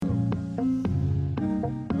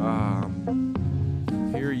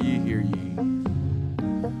Hear ye, hear ye.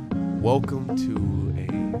 Welcome to I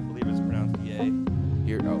believe it's pronounced yay.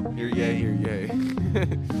 hear yay.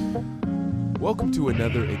 Welcome to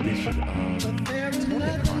another edition of Tone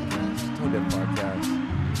Deaf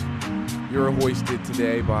Podcast. You're hoisted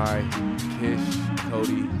today by Kish,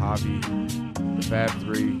 Cody, Javi. The Fab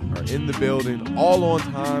Three are in the building, all on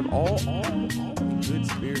time, all in good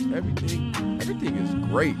spirits. Everything is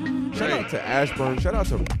great. Shout out to Ashburn. Shout out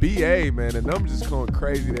to BA, man. The numbers is going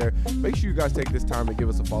crazy there. Make sure you guys take this time to give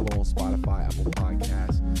us a follow on Spotify, Apple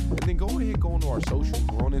Podcasts. And then go ahead and go into our socials.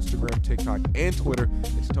 We're on Instagram, TikTok, and Twitter.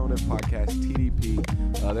 It's Tone Deaf Podcast,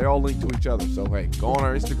 TDP. They're all linked to each other. So, hey, go on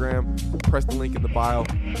our Instagram, press the link in the bio,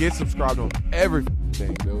 get subscribed on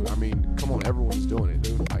everything, dude. I mean, come on, everyone's doing it,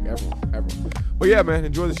 dude. Like, everyone. But, yeah, man,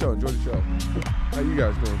 enjoy the show. How you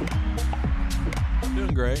guys doing?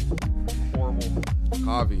 Doing great. Horrible.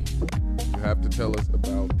 Javi, you have to tell us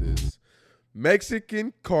about this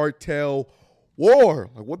Mexican cartel war.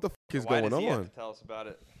 Like, what the fuck is going Why does he have on? to tell us about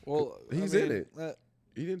it? Well, He's in it.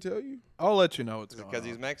 He didn't tell you? I'll let you know what's Is it going because on.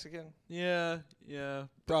 he's Mexican? Yeah,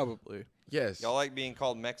 probably. Yes. Y'all like being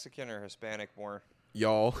called Mexican or Hispanic more?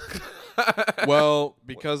 Y'all. Well,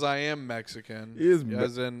 because I am Mexican, He is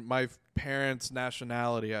as in my parents'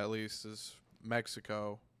 nationality at least is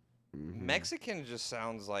Mexico. Mhm. Mexican just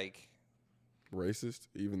sounds like Racist,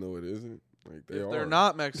 even though it isn't. Like, If they're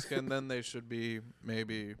not Mexican, then they should be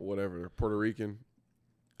maybe. Whatever. Puerto Rican.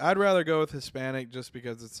 I'd rather go with Hispanic just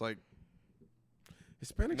because it's like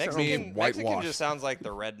Hispanic Mexican. sounds Mexican whitewashed. just sounds like the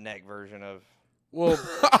redneck version of. well,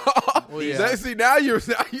 well yeah. See, now you're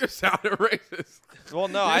sounding racist. Well,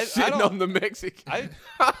 no, You're I shitting don't. on the Mexican.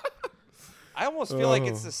 I almost feel like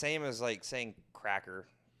it's the same as like saying cracker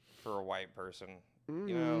for a white person.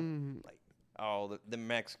 You know, like the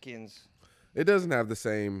Mexicans. It doesn't have the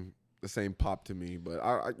same pop to me, but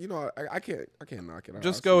I can't knock it.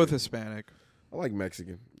 Just I go see with it. Hispanic. I like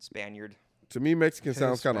Mexican. Spaniard. To me, Mexican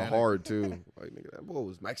sounds kind of Hispanic. hard too. Like, nigga, that boy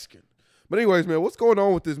was Mexican. But anyways, man, what's going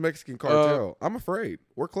on with this Mexican cartel? I'm afraid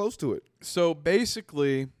we're close to it. So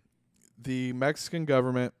basically, the Mexican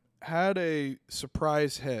government had a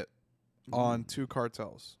surprise hit on two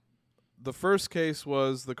cartels. The first case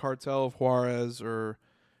was the cartel of Juarez or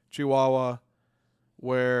Chihuahua,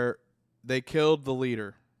 where they killed the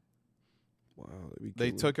leader. Wow,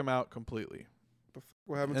 They took him out completely.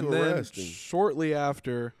 What happened And to then arresting? shortly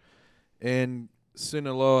after, in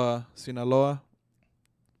Sinaloa,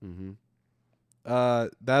 Mm-hmm.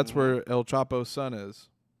 that's where El Chapo's son is.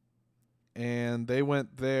 And they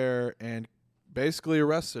went there and basically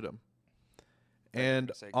arrested him.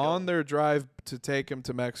 And Say kill on him. their drive to take him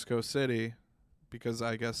to Mexico City, because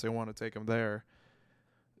I guess they want to take him there,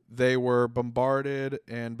 they were bombarded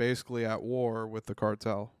and basically at war with the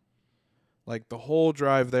cartel. Like the whole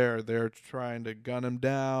drive there, they're trying to gun him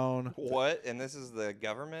down. What? And this is the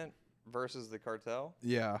government versus the cartel?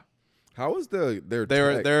 Yeah. How was their They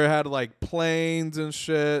tech? had like planes and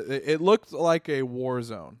shit. It looked like a war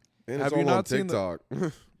zone. And have it's you all not on seen the-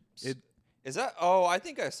 TikTok Is that? Oh, I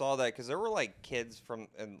think I saw that because there were like kids from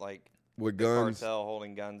and like with the guns? cartel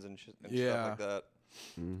holding guns and, Yeah. stuff like that,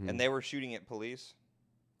 Mhm. and they were shooting at police.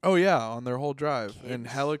 Oh yeah, on their whole drive and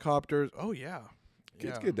Kids. helicopters. Oh yeah,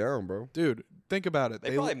 Kids yeah. get down, bro. Dude, think about it.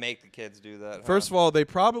 They probably make the kids do that. First of all, they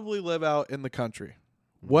probably live out in the country.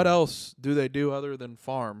 What else do they do other than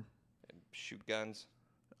farm? shoot guns.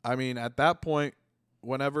 I mean, at that point,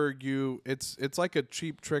 whenever it's like a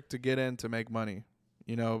cheap trick to get in to make money,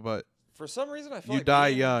 you know. But For some reason, I feel you like die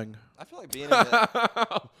being, young. I feel like being in the,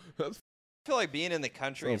 That's I feel like being in the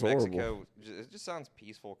country Sounds in horrible. Mexico. It just sounds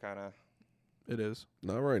peaceful, kind of. It is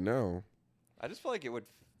not right now. I just feel like it would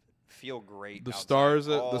feel great. the outside stars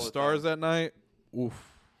at all the stars time. at night. Oof.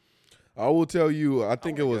 I will tell you. I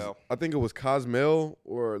think it wanna was. go. I think it was Cozumel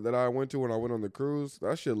or that I went to when I went on the cruise.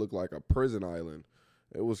 That shit looked like a prison island.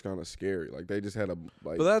 It was kind of scary. Like they just had a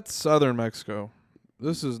like. But that's southern Mexico.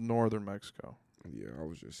 This is northern Mexico. Yeah, I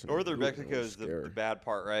was just saying, Northern it Mexico was is the scary. bad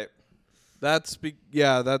part, right? That's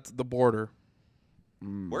that's the border.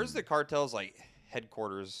 Where's the cartel's like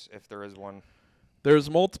headquarters, if there is one? There's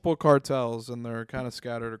multiple cartels and they're kind of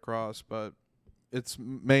scattered across, but it's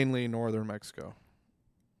mainly northern Mexico.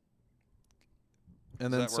 And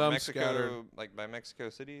Is then that where some Mexico, scattered. like by Mexico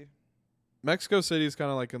City. Mexico City is kind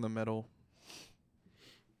of like in the middle.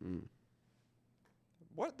 Mm.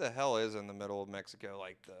 What the hell is in the middle of Mexico?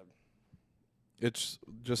 Like the It's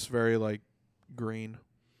just very like green,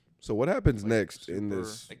 So what happens Like, next in super-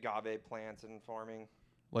 this? agave plants and farming.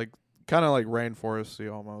 like kind of like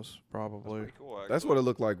rainforesty almost, That's probably. pretty cool. Actually. That's what it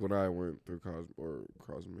looked like when I went through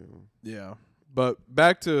Cozumel. Yeah. But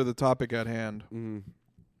back to the topic at hand. Mm.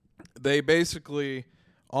 they basically,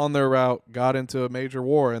 on their route, got into a major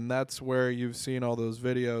war, and that's where you've seen all those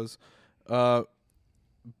videos.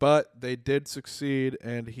 But they did succeed,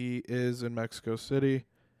 and he is in Mexico City,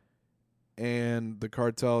 and the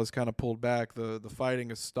cartel has kind of pulled back. The fighting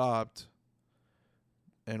has stopped,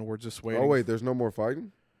 and we're just waiting. Oh, wait, there's no more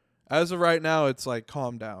fighting? As of right now, it's like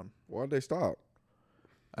calm down. Why'd they stop?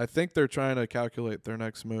 I think they're trying to calculate their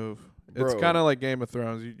next move. It's Bro. kind of like Game of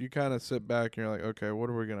Thrones. You kind of sit back and you're like, okay, what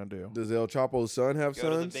are we going to do? Does El Chapo's son have Go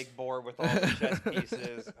to the sons? big board with all the chess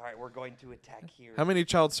pieces. All right, we're going to attack here. How many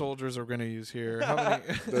child soldiers are we going to use here? How many?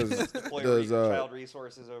 Does child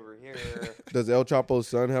resources over here. Does El Chapo's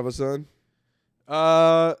son have a son?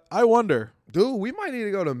 I wonder. Dude, we might need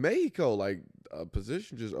to go to Mexico. Like, a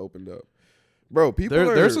position just opened up. Bro, people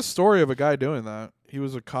There's a story of a guy doing that. He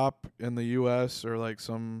was a cop in the U.S. or like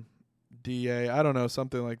some DA, I don't know,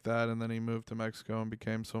 something like that, and then he moved to Mexico and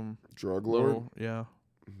became some drug lord. Yeah.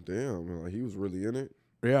 Damn, like he was really in it.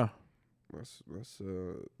 Yeah. That's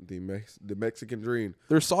the Mexican dream.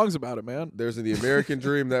 There's songs about it, man. There's the American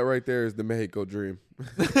dream. That right there is the Mexico dream.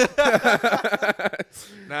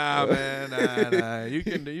 Nah, man, nah. You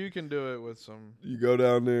can do it with some. You go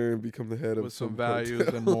down there and become the head of with some values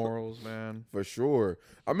cartel. and morals, man. For sure.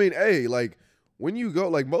 I mean, hey, like when you go,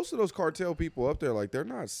 like most of those cartel people up there, like they're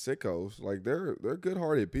not sickos. Like they're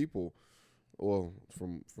good-hearted people. Well,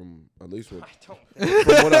 from at least what,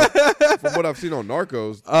 from what I've seen on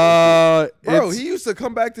Narcos. Bro, he used to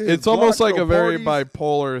come back to his It's almost block, like throw a very parties.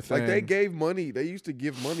 bipolar thing. Like they gave money. They used to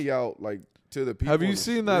give money out like to the people. Have you on the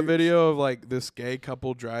seen that streets. video of like this gay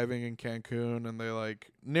couple driving in Cancun, and they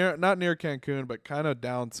like not near Cancun, but kind of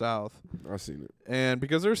down south? I've seen it. And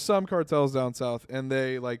because there's some cartels down south, and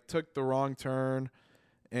they like took the wrong turn,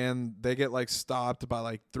 and they get like stopped by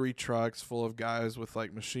like 3 trucks full of guys with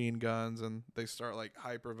like machine guns, and they start like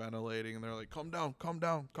hyperventilating, and they're like, calm down,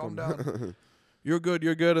 you're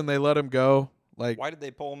good, and they let him go. Like, Why did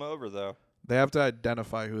they pull him over though? they have to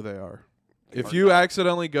identify who they are. If you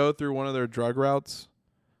accidentally go through one of their drug routes,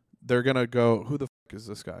 they're gonna go, who the fuck is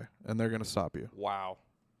this guy? And they're gonna stop you. Wow.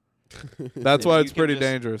 That's And why you it's can pretty just-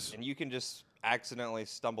 dangerous. And you can just accidentally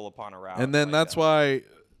stumble upon a route. And then like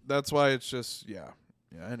that's that. why it's just yeah.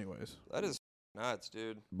 Anyways, That is nuts,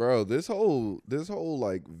 dude. Bro, this whole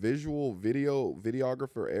like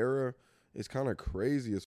videographer era is kind of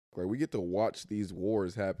crazy as f- like we get to watch these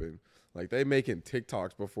wars happen. Like they making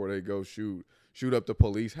TikToks before they go shoot up the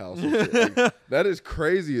police house. And shit. Like, that is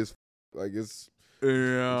crazy as f- like it's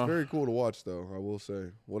very cool to watch though. I will say,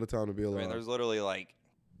 what a time to be I alive. mean, there's literally like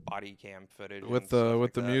body cam footage with and stuff the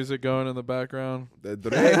like that. music going in the background. The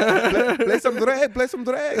drag, play some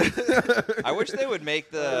drag. I wish they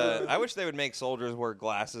would make soldiers wear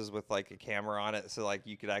glasses with like a camera on it, so like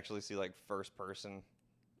you could actually see like first person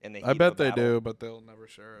in the heat I of bet a they battle. do, but they'll never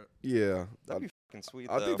share it. Yeah, That'd be fucking sweet.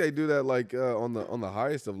 I think they do that like on the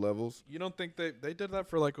highest of levels. You don't think they did that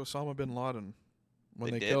for like Osama bin Laden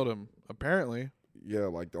when They they did? killed him? Apparently, Yeah,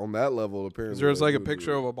 like on that level. Apparently, 'cause there was they like a do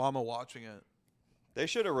picture it. of Obama watching it. They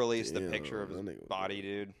should have released the Damn, picture of his that nigga was body,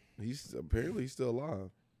 dude. He's apparently still alive.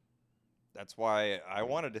 That's why I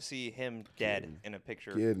wanted to see him dead Kidding. in a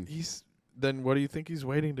picture. Kidding. Then what do you think he's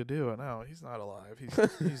waiting to do? No, he's not alive.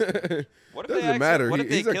 He's dead. What if they Doesn't matter. What if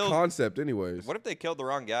they He's a killed? concept, anyways. What if they killed the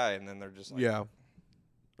wrong guy and then they're just like, Yeah.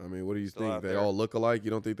 I mean, what do you Still think? out They there. all look alike.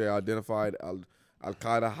 You don't think they identified Al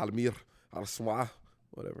Qaeda, Halmir, Al Swa,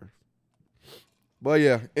 whatever. But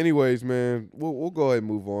yeah. Anyways, man, we'll go ahead and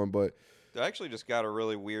move on. But I actually just got a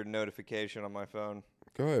really weird notification on my phone.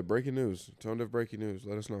 go ahead. Breaking news. Tone deaf breaking news.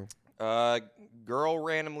 Let us know. Girl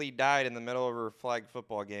randomly died in the middle of her flag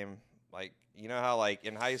football game. Like, you know how like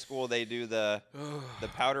in high school they do the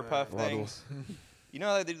powder puff man. things. You know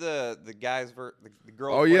how they do the guys the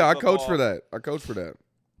girls. Oh play yeah, I football? coached for that. I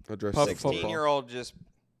dressed Puff up. football. 16-year-old just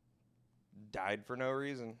died for no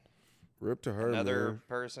reason. Rip to her, Another man.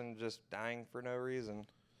 person just dying for no reason.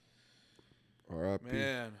 R.I.P.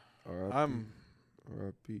 Man, R.I.P.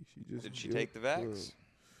 R.I.P. Did she take the vax?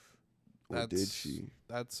 Or did she?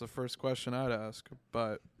 That's the first question I'd ask.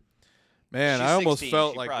 But man, She's I almost 16.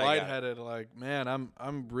 felt She like probably got it. lightheaded. Like, man,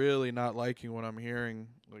 I'm really not liking what I'm hearing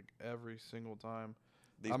like every single time.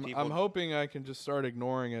 These I'm people, hoping I can just start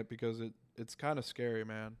ignoring it because it's kind of scary,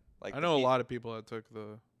 man. like I the know a peop- lot of people that took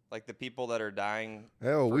the. like the people that are dying.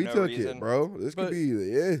 Hell, for we no took reason. it, bro. This could But- be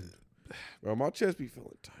the end. Bro, my chest be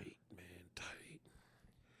feeling tight, man. Tight.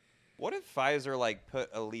 What if Pfizer like put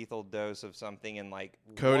a lethal dose of something in like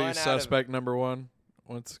one Cody's out of- suspect number 1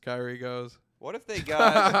 once Kyrie goes. What if they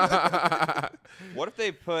got? What if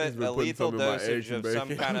they He's put been a putting lethal some in my dosage Asian of some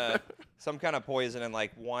bacon. kind of poison in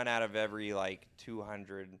like 1 out of every like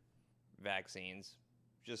 200 vaccines?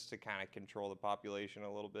 just to kind of control the population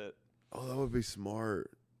a little bit. Oh, that would be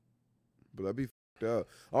smart. But that'd be fucked up.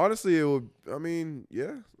 Honestly, it would. I mean,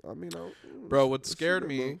 yeah. I mean, Bro, what scared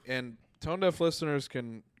me, and tone deaf listeners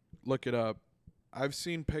can look it up. I've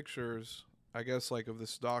seen pictures, I guess, like of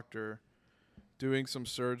this doctor doing some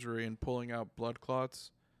surgery and pulling out blood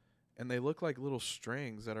clots, and they look like little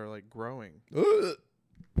strings that are like growing.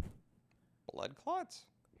 Blood clots?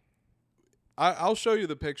 I'll show you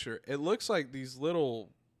the picture. It looks like these little,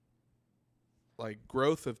 like,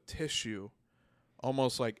 growth of tissue,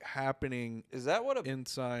 almost like happening. Is that what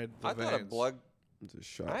inside the I veins? thought a blood. It's a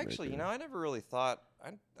shot. Actually, I never really thought.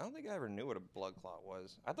 I don't think I ever knew what a blood clot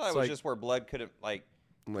was. I thought It's it was like, just where blood couldn't like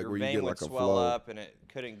your where you vein get would like a swell flow. up and it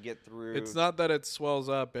couldn't get through. It's not that it swells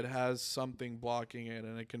up. It has something blocking it,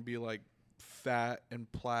 and it can be like fat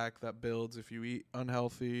and plaque that builds if you eat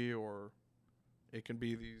unhealthy, or it can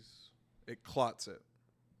be it clots it.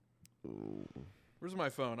 Ooh. Where's my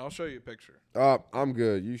phone? I'll show you a picture. I'm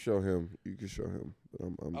good. You show him. You can show him. But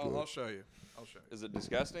I'm good. I'll show you. Is it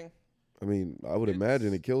disgusting? I mean, I would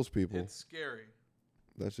imagine it kills people. It's scary.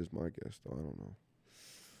 That's just my guess, though. I don't know.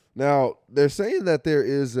 Now, they're saying that there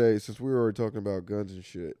is since we were already talking about guns and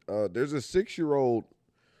shit, there's a 6-year-old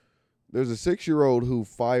who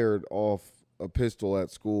fired off a pistol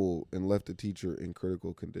at school and left a teacher in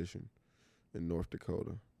critical condition in North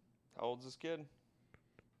Dakota. How old's this kid?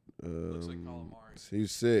 Looks like calamari.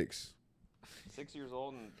 He's 6. 6 years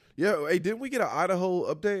old. And Yeah, hey, didn't we get an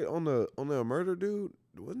Idaho update on the murder dude?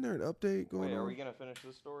 Wasn't there an update going wait, on? are we gonna finish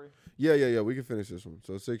this story? Yeah. We can finish this one.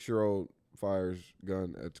 So, 6-year-old fires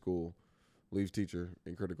gun at school, leaves teacher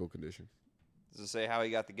in critical condition. Does it say how he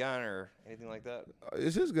got the gun or anything like that?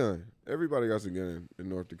 It's his gun. Everybody got a gun in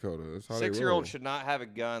North Dakota. That's how 6-year-old should not have a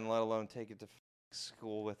gun, let alone take it to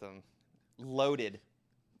school with them. Loaded.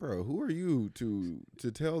 Bro, who are you to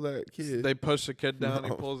tell that kid? They push the kid down. He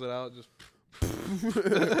pulls it out. Just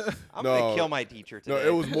I'm gonna kill my teacher today. No,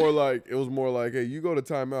 it was more like, hey, you go to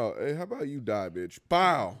timeout. Hey, how about you die, bitch?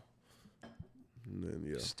 Bow. And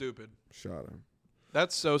then stupid. Shot him.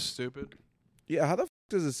 That's so stupid. Yeah, how the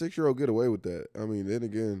does a 6-year-old get away with that? I mean, then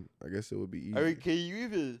again, I guess it would be easy. I mean, can you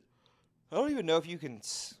even? I don't even know if you can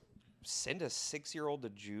send a 6-year-old to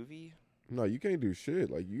juvie. No, you can't do shit.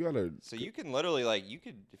 Like, you gotta. So you can literally,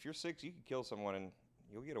 if you're 6, you can kill someone and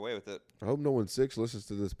you'll get away with it. I hope no one 6 listens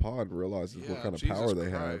to this pod and realizes what kind of power they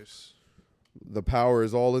have. Christ. The power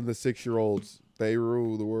is all in the 6-year-olds. They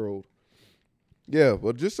rule the world. Yeah,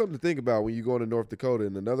 well, just something to think about when you go into North Dakota,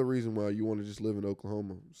 and another reason why you want to just live in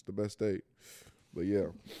Oklahoma. It's the best state. But yeah.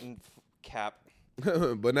 Cap.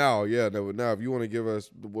 But now, if you want to give us,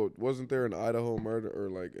 wasn't there an Idaho murder or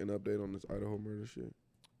like an update on this Idaho murder shit?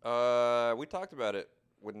 We talked about it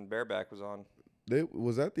when Bareback was on.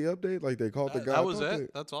 Was that the update? Like they called the guy? That was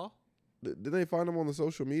it? That's all? Didn't they find him on the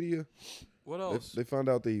social media? What else? They found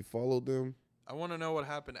out that he followed them. I want to know what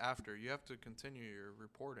happened after. You have to continue your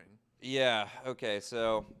reporting. Yeah. Okay.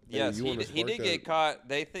 So yes, he did get caught.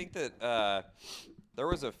 They think that there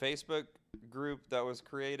was a Facebook group that was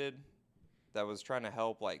created that was trying to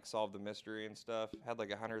help like solve the mystery and stuff. Had like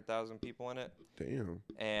 100,000 people in it. Damn.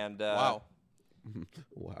 And wow.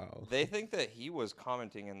 Wow. They think that he was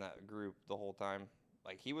commenting in that group the whole time.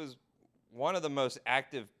 Like he was one of the most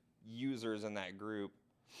active users in that group.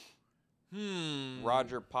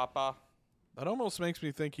 Roger Papa. That almost makes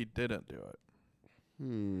me think he didn't do it.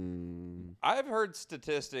 I've heard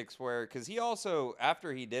statistics where, because he also,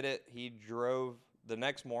 after he did it, he drove the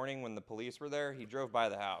next morning when the police were there, he drove by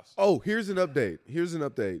the house. Oh, here's an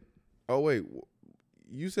update. Oh, wait.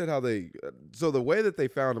 You said how they, so the way that they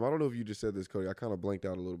found him, I don't know if you just said this, Cody. I kind of blanked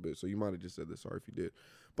out a little bit, so you might have just said this. Sorry if you did.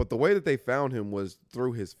 But the way that they found him was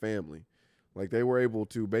through his family. Like they were able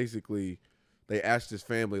to basically, they asked his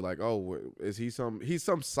family, like, oh, is he's some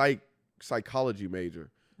psychology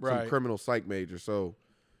major, right? Some criminal psych major. So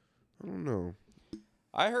I don't know.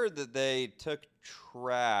 I heard that they took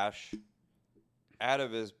trash out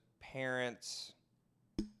of his parents'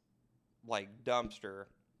 like dumpster.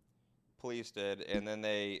 Police did, and then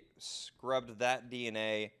they scrubbed that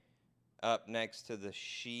DNA up next to the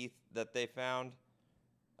sheath that they found,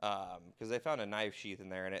 because they found a knife sheath in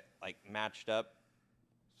there, and it like matched up.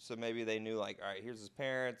 So maybe they knew, like, all right, here's his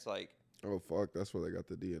parents, like. Oh fuck, that's where they got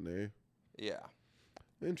the DNA. Yeah.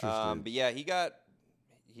 Interesting. But yeah, he got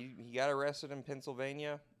arrested in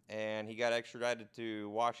Pennsylvania, and he got extradited to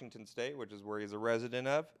Washington State, which is where he's a resident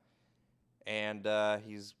of. And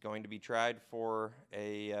he's going to be tried for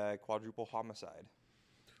a quadruple homicide.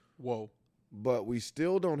 Whoa. But we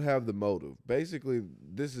still don't have the motive. Basically,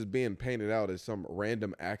 this is being painted out as some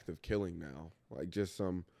random act of killing now. Like just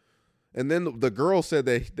some... And then the girl said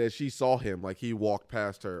that she saw him, like he walked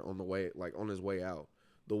past her on the way, like on his way out.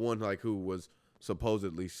 The one like who was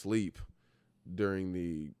supposedly asleep during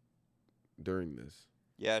this.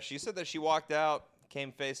 Yeah, she said that she walked out,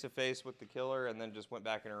 came face to face with the killer, and then just went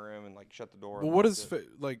back in her room and like shut the door. Well, what is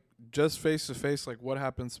like just face to face? Like what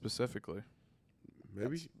happened specifically?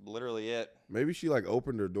 Maybe That's literally it. Maybe she like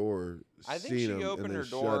opened her door, I think seen she him, opened and her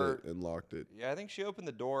then door. shut it and locked it. Yeah, I think she opened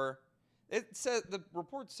the door. It says the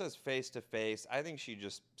report says face to face. I think she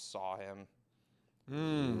just saw him.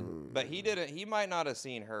 But he didn't. He might not have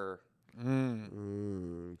seen her.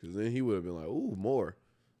 Because then he would have been like, "Ooh, more."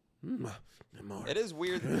 More. It is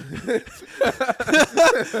weird.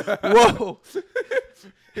 Whoa.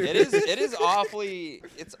 It is awfully.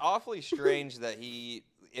 It's awfully strange that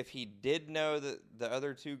if he did know that the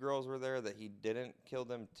other two girls were there, that he didn't kill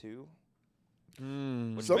them too.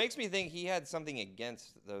 Which makes me think he had something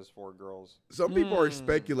against those 4 girls. Some people are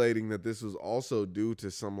speculating that this was also due to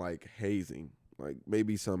some like hazing, like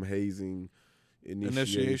maybe some hazing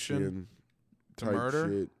initiation to type murder.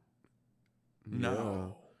 Shit.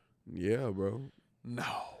 No. Yeah, bro. No.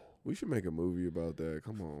 We should make a movie about that.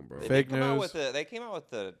 Come on, bro. Fake news. They came out with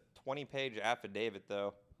the 20-page affidavit,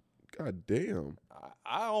 though. God damn.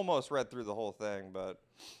 I almost read through the whole thing, but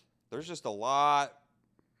there's just a lot.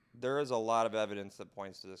 There is a lot of evidence that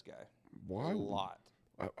points to this guy. Why? A lot.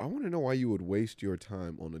 I want to know why you would waste your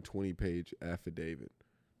time on a 20-page affidavit.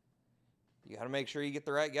 You got to make sure you get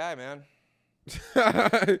the right guy, man.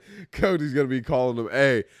 Cody's going to be calling him,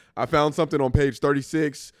 "Hey, I found something on page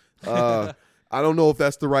 36. I don't know if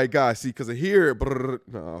that's the right guy. See, because of here."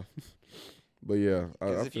 No. But yeah.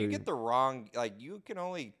 Because if you get the wrong, like, you can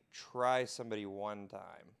only try somebody one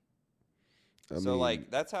time. So,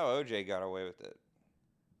 like, that's how OJ got away with it.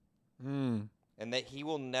 And that he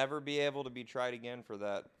will never be able to be tried again for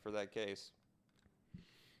that case.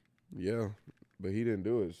 Yeah, but he didn't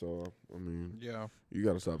do it, so I mean, Yeah. you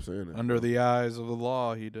got to stop saying it. Under the eyes of the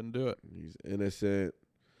law, he didn't do it. He's innocent.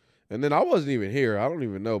 And then I wasn't even here. I don't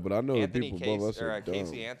even know, but I know the Anthony people above us are dumb.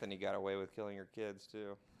 Casey Anthony got away with killing her kids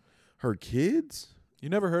too. Her kids? You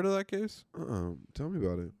never heard of that case? Tell me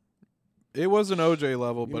about it. It wasn't OJ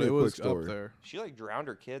level, Give but me it a was quick up story. there. She like drowned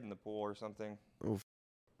her kid in the pool or something.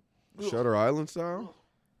 Shutter Island style?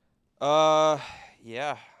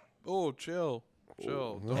 Yeah. Oh, chill.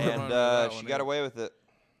 Don't remind me of And that she one, got yeah. away with it.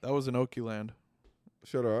 That was in Oakland.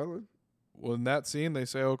 Shutter Island? Well, in that scene, they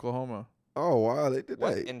say Oklahoma. Oh, wow. They did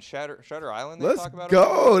What that. in Shutter Island? They Let's talk about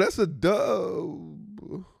go. That's a dub.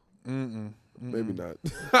 Maybe not.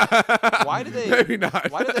 Why did they? Maybe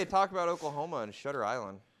not. Why did they talk about Oklahoma and Shutter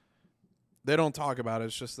Island? They don't talk about it.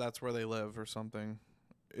 It's just that's where they live or something.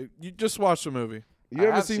 You just watch the movie. You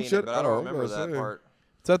haven't have seen it, Shutter but I don't I'm remember gonna that say. part.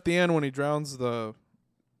 It's at the end when he drowns the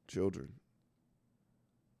Children.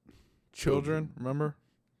 children. Remember?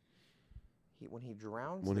 When he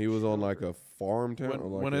drowns. When the he was on like children. a farm town?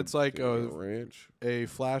 or When it's like a ranch? A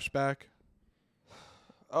flashback.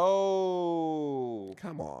 Oh.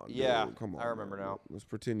 Come on. Yeah, dude. Come on. I remember man. now. Let's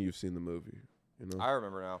pretend you've seen the movie. You know? I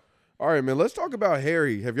remember now. All right, man. Let's talk about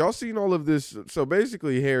Harry. Have y'all seen all of this? So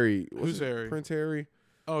basically, Harry. Who's Harry? Prince Harry.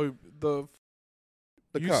 Oh, the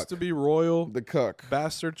used cuck. to be royal The cuck.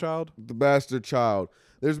 bastard child. The bastard child.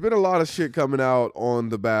 There's been a lot of shit coming out on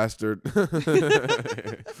the bastard.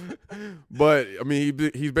 But, I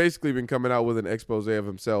mean, he's basically been coming out with an expose of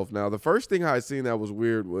himself. Now, the first thing I seen that was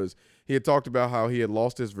weird was he had talked about how he had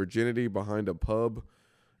lost his virginity behind a pub.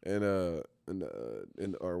 Here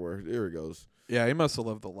it goes. Yeah, he must have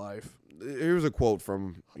lived the life. Here's a quote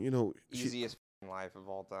from, Easiest life of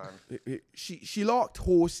all time. She liked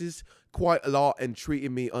horses quite a lot and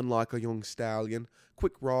treated me unlike a young stallion.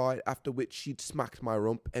 Quick ride, after which she'd smacked my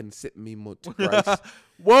rump and sipped me mud to grace.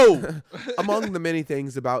 Whoa! Among the many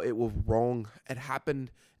things about it were wrong, it happened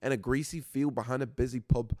in a greasy field behind a busy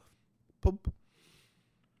pub.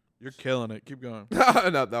 You're killing it. Keep going.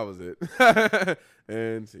 No, that was it.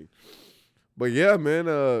 And see. But yeah, man,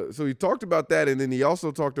 so he talked about that, and then he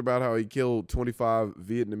also talked about how he killed 25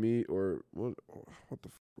 Vietnamese, or what the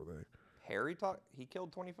fuck were they? Harry he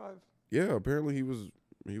killed 25? Yeah, apparently he was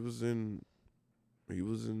in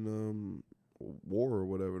war or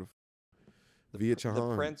whatever. Viet Cong.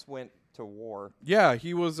 The prince went to war. Yeah,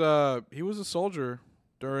 he was a soldier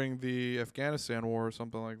during the Afghanistan war or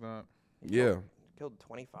something like that. Yeah. Killed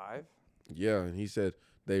 25? Yeah, and he said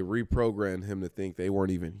they reprogrammed him to think they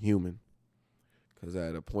weren't even human. Because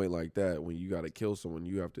at a point like that, when you got to kill someone,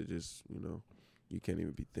 you have to just, you can't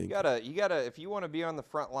even be thinking. You gotta, if you want to be on the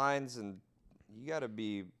front lines, and you gotta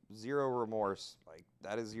be zero remorse. Like,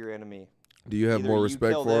 that is your enemy. Do you have Either more you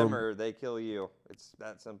respect kill for them him? or they kill you. It's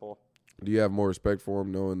that simple. Do you have more respect for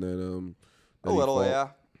him knowing that that A he little,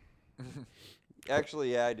 fought? yeah.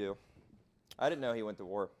 Actually, yeah, I do. I didn't know he went to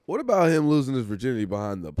war. What about him losing his virginity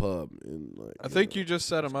behind the pub? And like, I think you just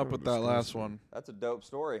set him up with that last one That's a dope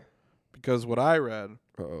story. because what I read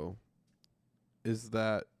Uh-oh. is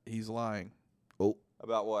that he's lying,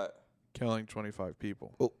 About what? killing 25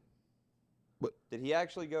 people. Did he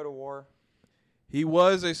actually go to war? He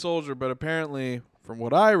was a soldier, but apparently, from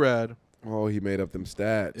what I read, Oh, he made up them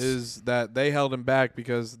stats. is that they held him back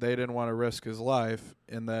because they didn't want to risk his life,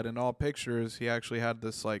 and that in all pictures he actually had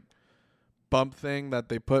this like bump thing that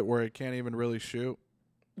they put where he can't even really shoot.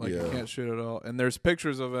 Like Yeah. he can't shoot at all. And there's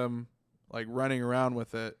pictures of him like running around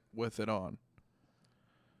with it on.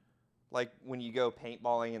 Like when you go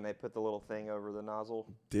paintballing and they put the little thing over the nozzle?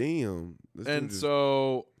 Damn. This dude And just-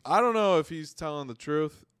 so I don't know if he's telling the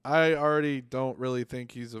truth. I already don't really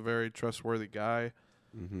think he's a very trustworthy guy,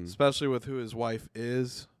 Mhm. especially with who his wife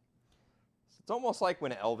is. It's almost like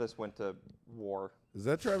when Elvis went to war. Is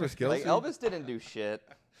that Travis Kelce? Like Elvis didn't do shit.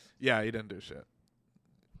 Yeah, he didn't do shit.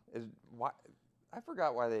 Why? I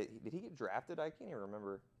forgot why did he get drafted? I can't even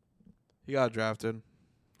remember. He got drafted.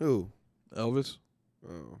 Who? Elvis?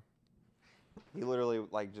 Oh. He literally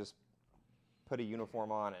like just put a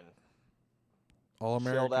uniform on and All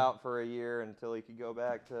American. chilled out for a year until he could go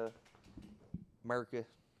back to America.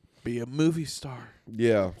 Be a movie star.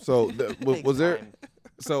 Yeah. So Big was there? time.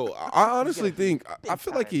 So I honestly Big think I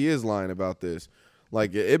feel like time. he is lying about this.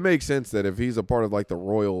 Like it makes sense that if he's a part of like the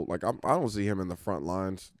royal, like I don't see him in the front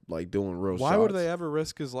lines like doing real. Why would shots. they ever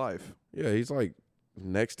risk his life? Yeah, he's like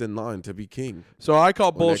next in line to be king. So I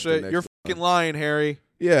call Or next to bullshit. next You're to fucking lying, Harry.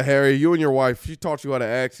 Yeah, Harry, you and your wife, she taught you how to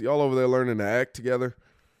act. Y'all over there learning to act together.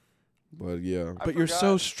 But yeah, I But you're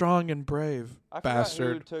so forgot- strong and brave, I forgot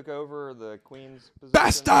bastard. who took over the Queen's position.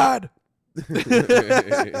 Bastard!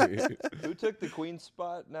 Who took the Queen's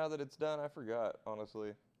spot now that it's done? I forgot,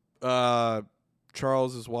 honestly.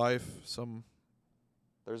 Charles's wife.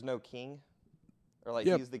 There's no king? Or like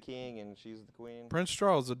Yep. he's the king and she's the queen? Prince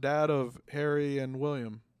Charles, the dad of Harry and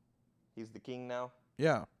William. He's the king now?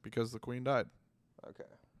 Yeah, because the queen died. Okay.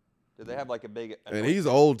 Did they have like a big... and he's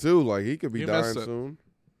old too. Like he could be You dying missed it. soon.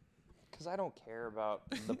 Because I don't care about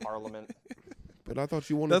the parliament. But I thought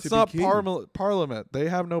you wanted That's to not be king. parliament. They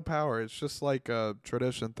have no power. It's just like a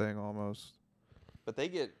tradition thing almost. But they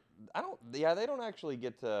get... they don't actually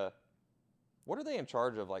get to... What are they in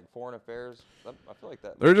charge of? Like foreign affairs? I feel like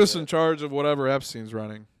that... They're might be just in it. charge of whatever Epstein's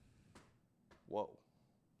running. Whoa.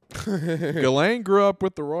 Ghislaine grew up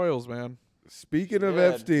with the royals, man. Speaking of Yeah,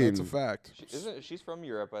 Epstein, That's a fact. She's from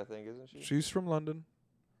Europe, I think, isn't she? She's from London.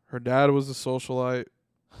 Her dad was a socialite.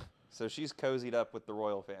 So she's cozied up with the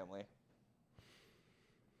royal family.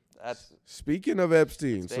 That's speaking of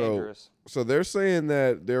Epstein, it's dangerous. so they're saying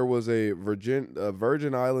that there was a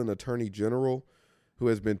Virgin Island attorney general who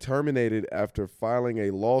has been terminated after filing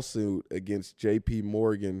a lawsuit against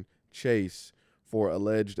jpmorgan Chase for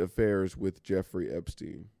alleged affairs with Jeffrey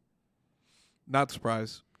Epstein. Not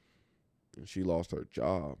surprised. And she lost her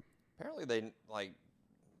job. Apparently they like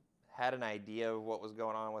had an idea of what was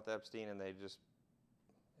going on with Epstein and it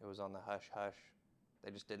was on the hush hush.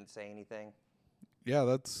 They just didn't say anything. Yeah,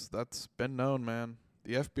 that's been known, man.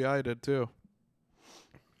 The FBI did too.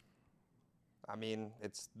 I mean,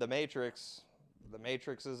 it's the Matrix. The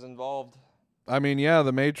Matrix is involved. I mean, yeah,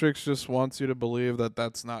 the Matrix just wants you to believe that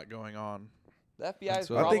that's not going on. The FBI's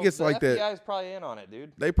So- I think it's like that- The FBI's probably in on it,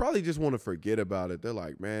 dude. They probably just want to forget about it. They're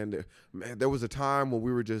like, man, there was a time when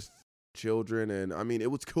we were just children, and I mean,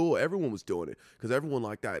 it was cool. Everyone was doing it because everyone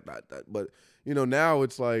liked that. But you know, now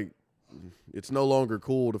it's like it's no longer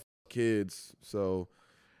cool to kids. So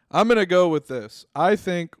I'm going to go with this. I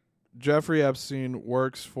think Jeffrey Epstein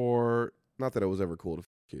works for not that it was ever cool to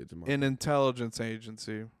kids. In my an intelligence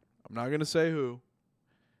agency. I'm not going to say who.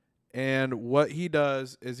 And what he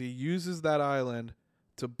does is he uses that island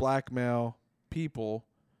to blackmail people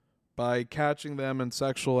by catching them in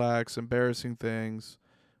sexual acts, embarrassing things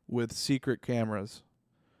with secret cameras.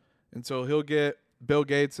 And so he'll get Bill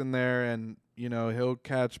Gates in there and, you know, he'll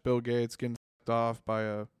catch Bill Gates getting off by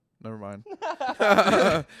a... Never mind.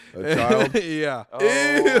 a child. Yeah.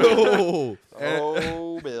 Ew.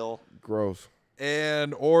 Oh, Bill. Gross.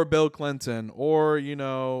 Or Bill Clinton, or, you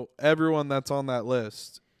know, everyone that's on that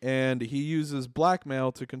list. And he uses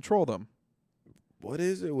blackmail to control them. What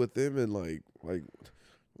is it with them and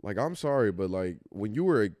like I'm sorry, but like when you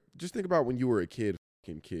were just think about when you were a kid,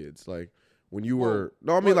 fucking kids. Like when you were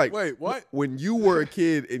Wait, what? when you were a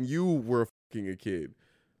kid and you were fucking a kid.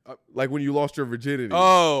 Like when you lost your virginity.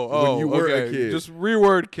 Oh, when you were a okay. kid. Just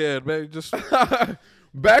reword kid, man. Just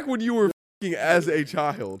Back when you were fucking as a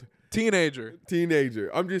child. Teenager.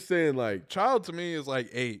 I'm just saying, like, Child to me is like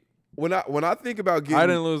 8. when I think about getting, I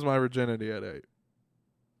didn't lose my virginity at 8.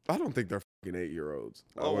 I don't think they're fucking 8-year-olds.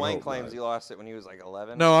 Lil Wayne claims he lost it when he was like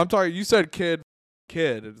 11. No, I'm talking. You said kid.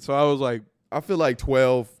 So I was like, I feel like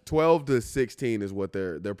 12 to 16 is what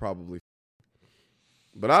they're probably.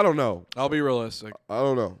 But I don't know. I'll be realistic. I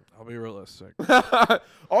don't know. I'll be realistic.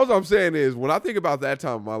 All I'm saying is, when I think about that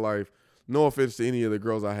time of my life, no offense to any of the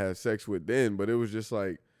girls I had sex with then, but it was just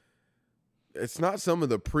like, it's not some of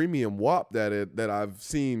the premium WAP that I've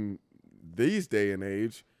seen these day and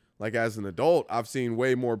age. Like, as an adult, I've seen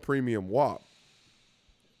way more premium WAP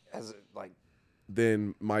As it, like,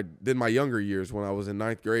 than my younger years when I was in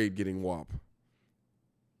 9th grade getting WAP.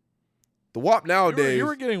 The WAP nowadays. You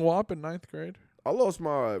were getting WAP in 9th grade? I lost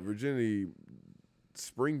my virginity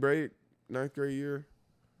spring break, 9th grade year.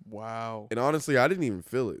 Wow. And honestly, I didn't even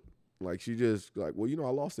feel it. Like, she just, like, well,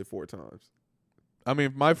 I lost it 4 times. I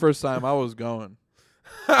mean, my first time I was going.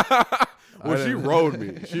 Well, she rode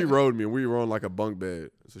me. She rode me, and we were on like a bunk bed.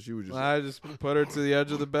 So she was just. I just put her to the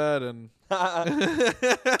edge of the bed and.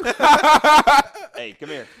 Hey, come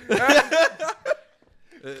here.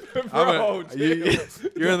 Bro,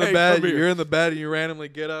 you're in the bed. You're in the bed, and you randomly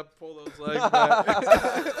get up, pull those legs back.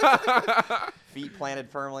 Feet planted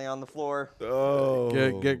firmly on the floor. Oh.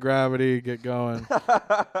 Get gravity. Get going.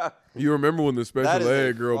 You remember when the special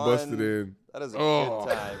ed girl busted in? That is a good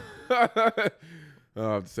time.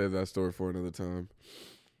 I'll have to save that story for another time.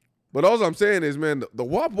 But all I'm saying is, man, the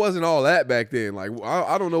WAP wasn't all that back then. Like,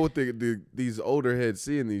 I don't know what these older heads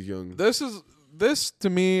see in these young. This to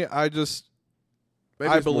me, I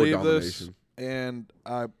believe this, and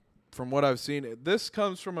from what I've seen, this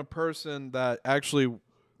comes from a person that actually,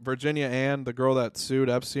 Virginia Ann, the girl that sued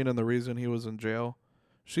Epstein and the reason he was in jail,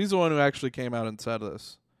 she's the one who actually came out and said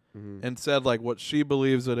this, and said like what she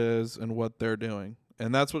believes it is and what they're doing,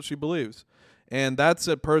 and that's what she believes. And that's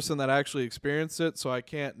a person that actually experienced it, so I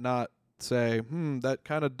can't not say, that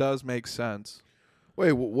kind of does make sense.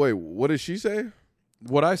 Wait, what did she say?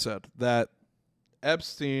 What I said, that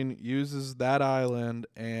Epstein uses that island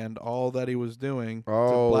and all that he was doing to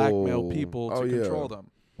blackmail people to control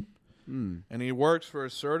them. And he works for a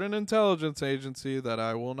certain intelligence agency that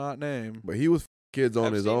I will not name. But he was kids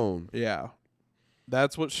on his Epstein? own. Yeah.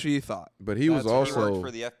 That's what she thought. But he was also... He worked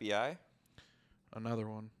for the FBI? Another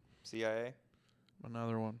one. CIA?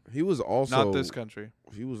 Another one. He was also... Not this country.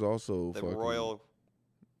 He was also... The royal...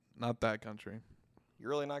 Not that country.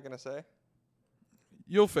 You're really not going to say?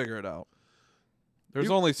 You'll figure it out.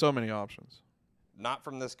 There's only so many options. Not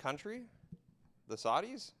from this country? The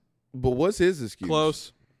Saudis? But what's his excuse?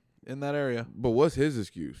 Close. In that area. But what's his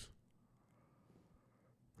excuse?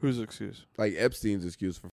 Whose excuse? Like Epstein's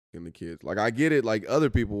excuse for fucking the kids. Like, I get it. Like,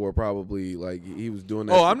 other people were probably like, he was doing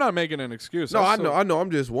that. Oh, I'm not making an excuse. No, I know.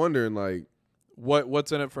 I'm just wondering, like,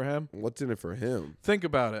 what's in it for him? what's in it for him? Think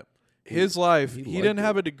about it. His life, he he liked didn't it.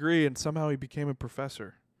 have a degree, and somehow he became a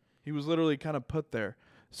professor. He was literally kind of put there.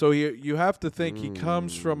 So you have to think he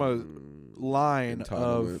comes from a line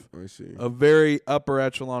of I see. a very upper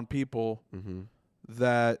echelon people Mm-hmm.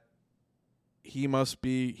 that he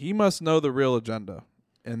must know the real agenda,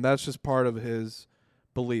 and that's just part of his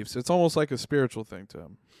beliefs. It's almost like a spiritual thing to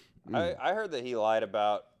him. I heard that he lied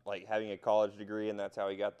about like having a college degree, and that's how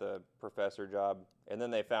he got the professor job. And then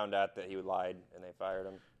they found out that he lied, and they fired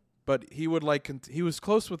him. But he would he was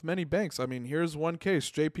close with many banks. I mean, here's one case,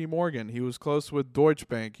 jpmorgan. He was close with Deutsche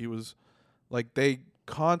Bank. He was like, they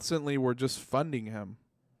constantly were just funding him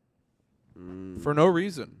for no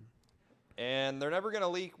reason. And they're never going to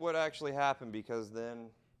leak what actually happened, because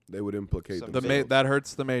then They would implicate Some themselves. That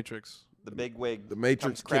hurts the Matrix. the big wig The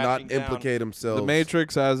Matrix comes crashing cannot down. implicate himself. The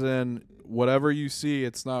Matrix, as in whatever you see,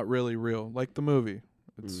 it's not really real. Like the movie.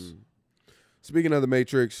 It's Speaking of the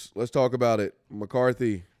Matrix, let's talk about it.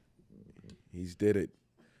 McCarthy, he's did it.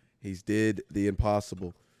 He's did the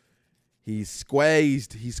impossible. He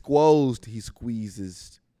squeezed, he squozed, he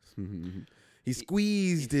squeezes. He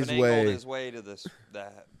squeezed his finagled his way to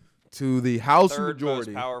that to the House third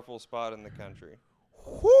majority. most powerful spot in the country.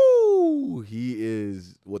 Whoo! He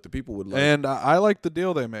is what the people would like. And I like the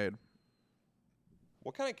deal they made.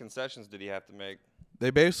 What kind of concessions did he have to make?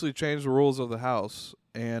 They basically changed the rules of the House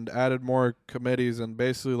and added more committees and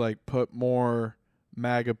basically like put more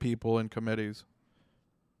MAGA people in committees.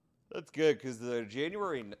 That's good, because the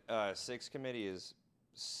January 6th committee is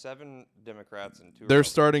 7 Democrats and 2 They're Republicans.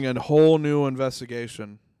 starting a whole new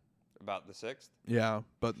investigation. About the 6th? Yeah,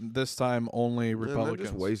 but this time only Man, Republicans. they're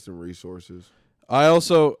just wasting resources.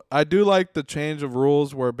 I do like the change of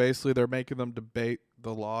rules where basically they're making them debate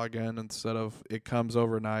the law again instead of it comes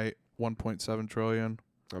overnight, 1.7 trillion.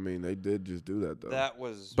 I mean, they did just do that though. That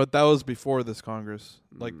was. But that was before this Congress.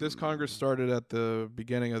 Like this Congress started at the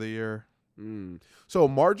beginning of the year. So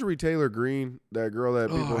Marjorie Taylor Greene, that girl that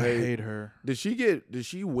people I hate her. Did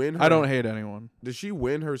she win her? I don't hate anyone. Did she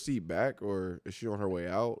win her seat back, or is she on her way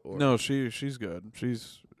out? Or No, she's good.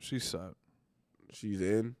 She's set. She's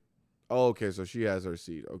in. Oh, okay. So she has her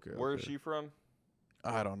seat. Okay. Where is she from?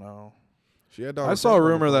 I don't know. She had. I saw a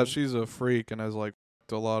rumor that she's a freak and has like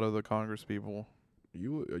a lot of the Congress people. Are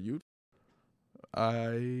you?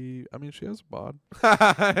 I mean, she has a bod.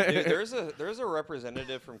 Dude, there's a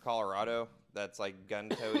representative from Colorado that's like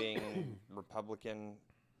gun-toting Republican,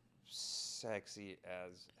 sexy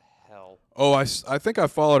as hell. Oh, I think I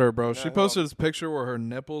followed her, bro. You know She posted this picture where her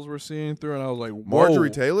nipples were seen through, and I was like, whoa. Marjorie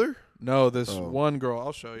Taylor? No, this one girl.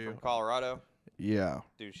 I'll show you. From Colorado? Yeah.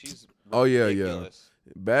 Dude, she's Yeah. ridiculous.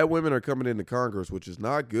 Bad women are coming into Congress, which is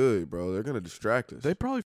not good, bro. They're gonna distract us. They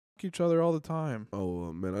probably f each other all the time.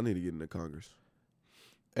 Oh man, I need to get into Congress.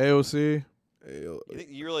 AOC.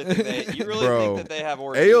 You really think that they have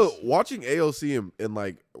orgies? Watching AOC and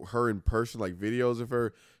like her in person, like videos of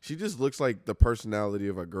her, she just looks like the personality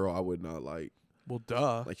of a girl I would not like. Well,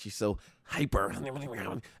 duh. Like she's so hyper, like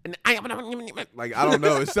I don't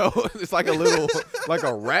know. It's like a little like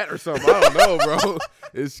a rat or something. I don't know, bro.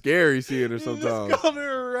 It's scary seeing her sometimes. Just called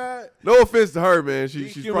her a rat. No offense to her, man.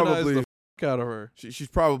 She's Dehumanize probably the f out of her. she's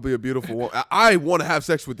probably a beautiful woman. I want to have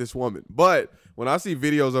sex with this woman, but when I see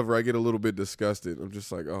videos of her, I get a little bit disgusted. I'm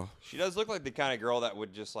just like, oh. She does look like the kind of girl that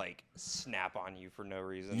would just like snap on you for no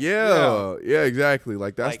reason. Yeah, exactly.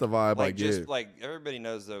 Like that's like, the vibe like I just, get. Like everybody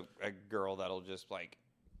knows a girl that'll just like,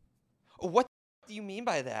 oh, what do you mean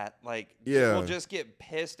by that? Like, will just get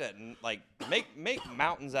pissed at like make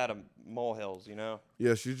mountains out of molehills, you know?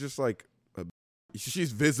 Yeah, she's just like,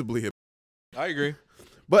 she's visibly. I agree.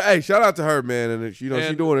 But hey, shout out to her, man, and she's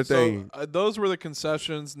doing her thing. Those were the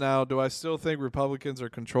concessions. Now, do I still think Republicans are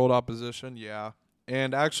controlled opposition? Yeah.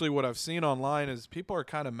 And actually, what I've seen online is people are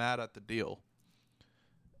kind of mad at the deal.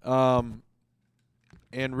 And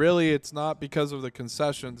really, it's not because of the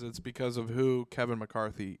concessions; it's because of who Kevin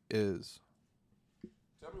McCarthy is.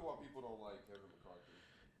 Tell me why people don't like Kevin McCarthy.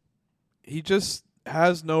 He just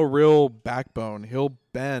has no real backbone. He'll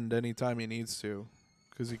bend anytime he needs to,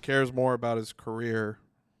 because he cares more about his career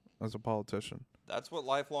as a politician. That's what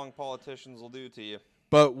lifelong politicians will do to you.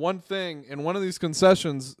 But one thing, in one of these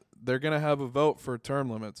concessions, they're going to have a vote for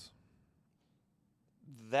term limits.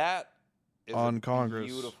 That is on a Congress.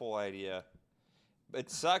 Beautiful idea.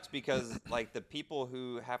 It sucks because like the people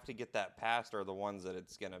who have to get that passed are the ones that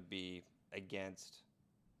it's going to be against.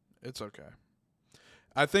 It's okay.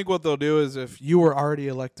 I think what they'll do is if you were already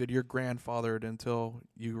elected, you're grandfathered until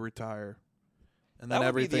you retire. And that then would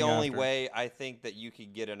everything be the only after. way I think that you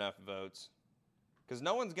could get enough votes. Because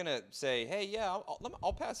no one's going to say, hey, yeah,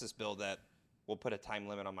 I'll pass this bill that will put a time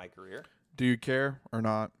limit on my career. Do you care or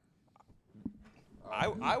not?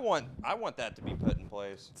 I want that to be put in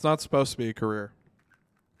place. It's not supposed to be a career.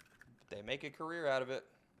 They make a career out of it.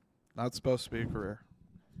 Not supposed to be a career.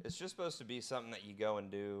 It's just supposed to be something that you go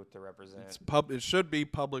and do to represent. It should be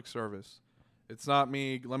public service. It's not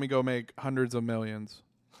me, let me go make hundreds of millions.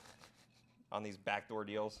 On these backdoor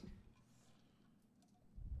deals.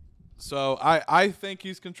 So I think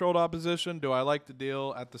he's controlled opposition. Do I like the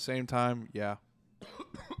deal at the same time? Yeah.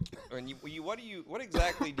 And what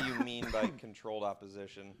exactly do you mean by controlled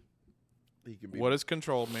opposition? What does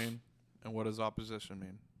controlled mean, and what does opposition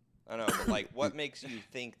mean? I know, but like, what makes you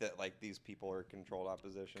think that like these people are controlled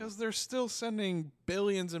opposition? Because they're still sending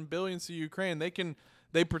billions and billions to Ukraine. They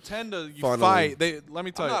pretend to Funnily. fight. Let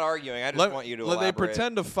me tell you. I'm not arguing. I just want you to elaborate. They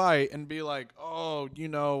pretend to fight and be like, oh,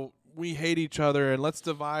 we hate each other and let's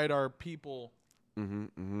divide our people.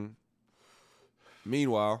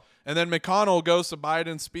 Meanwhile. And then McConnell goes to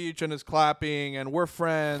Biden's speech and is clapping and we're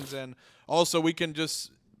friends. And also we can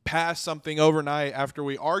just pass something overnight after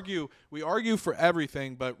we argue. We argue for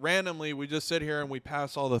everything, but randomly we just sit here and we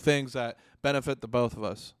pass all the things that benefit the both of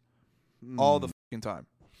us. All the fucking time.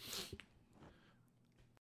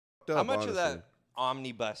 How much of that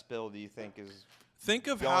omnibus bill do you think is... Think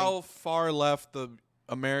of how far left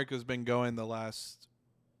America's been going the last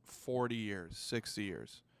 40 years, 60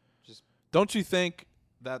 years. Don't you think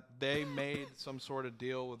that they made some sort of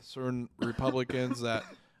deal with certain Republicans that,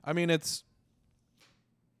 I mean,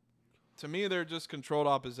 to me, they're just controlled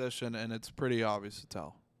opposition, and it's pretty obvious to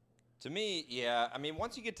tell. To me, yeah. I mean,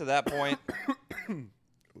 once you get to that point,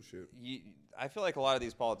 oh, shit. I feel like a lot of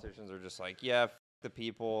these politicians are just like, yeah, the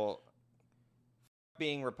people,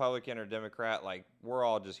 being Republican or Democrat, like, we're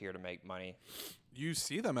all just here to make money. You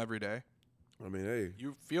see them every day. I mean, hey.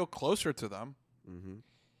 You feel closer to them. Mm-hmm.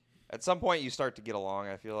 At some point, you start to get along.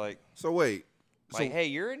 I feel like. So wait. Like, hey,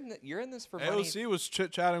 you're in this for money. AOC was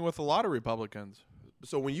chit-chatting with a lot of Republicans.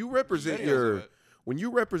 So when you represent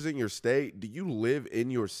your state, do you live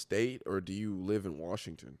in your state or do you live in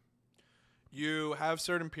Washington? You have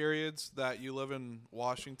certain periods that you live in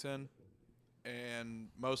Washington, and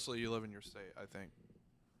mostly you live in your state, I think.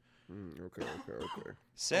 Okay.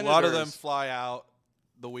 A lot of them fly out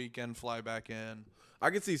the weekend, fly back in. I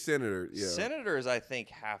can see senators. Yeah. Senators, I think,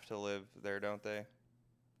 have to live there, don't they?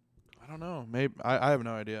 I don't know. Maybe I have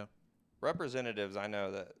no idea. Representatives, I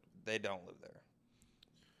know that they don't live there.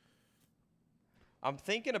 I'm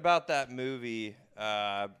thinking about that movie,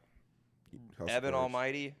 Evan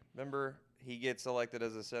Almighty. Remember, he gets elected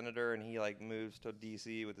as a senator and he like moves to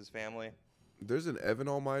D.C. with his family. There's an Evan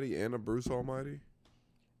Almighty and a Bruce Almighty.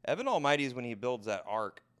 Evan Almighty is when he builds that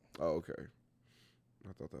ark. Oh, okay.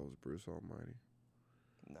 I thought that was Bruce Almighty.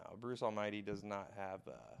 No, Bruce Almighty does not have.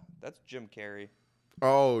 That's Jim Carrey.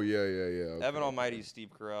 Oh yeah. Okay. Evan Almighty's Steve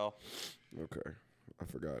Carell. Okay, I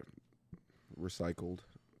forgot. Recycled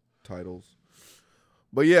titles.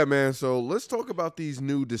 But yeah, man, so let's talk about these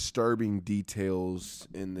new disturbing details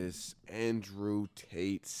in this Andrew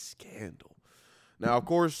Tate scandal. Now, of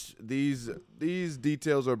course, these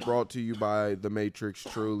details are brought to you by The Matrix,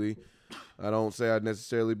 truly. I don't say I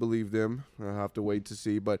necessarily believe them. I'll have to wait to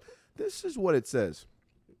see, but this is what it says.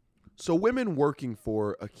 So women working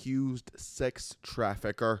for accused sex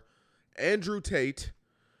trafficker Andrew Tate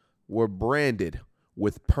were branded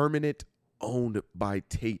with permanent owned by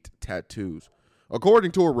Tate tattoos.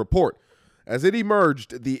 According to a report, as it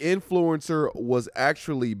emerged, the influencer was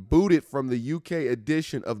actually booted from the UK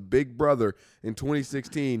edition of Big Brother in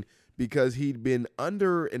 2016 because he'd been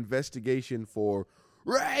under investigation for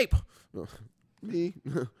rape. Me?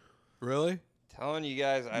 Really? Telling you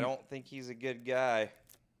guys, I don't think he's a good guy.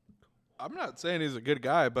 I'm not saying he's a good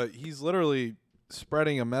guy, but he's literally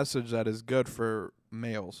spreading a message that is good for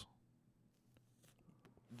males.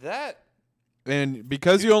 That... And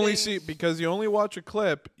because you only watch a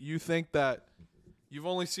clip, you think that you've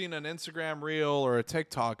only seen an Instagram reel or a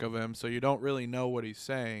TikTok of him, so you don't really know what he's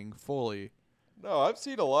saying fully. No, I've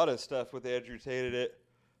seen a lot of stuff with Andrew Tate in it.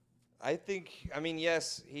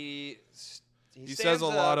 Yes, he says a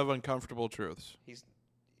lot of uncomfortable truths.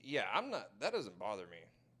 That doesn't bother me.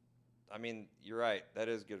 I mean, you're right. That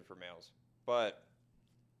is good for males. But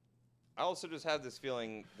I also just have this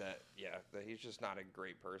feeling that he's just not a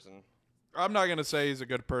great person. I'm not going to say he's a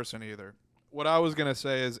good person either. What I was going to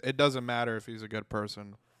say is it doesn't matter if he's a good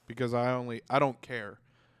person because I don't care.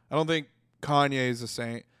 I don't think Kanye's a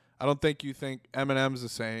saint. I don't think you think Eminem's a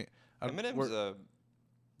saint. Eminem's a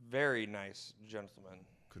very nice gentleman.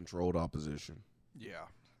 Controlled opposition. Yeah.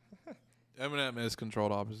 Eminem is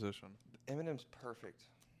controlled opposition. Eminem's perfect.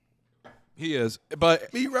 He is.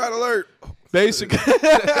 But Meat Rat alert. Basically,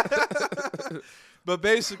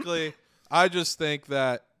 I just think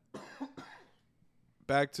that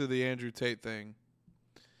back to the Andrew Tate thing.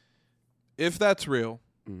 If that's real,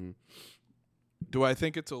 do I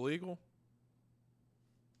think it's illegal?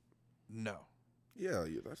 No. Yeah,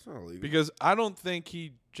 that's not illegal. Because I don't think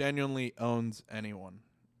he genuinely owns anyone.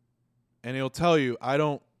 And he'll tell you, I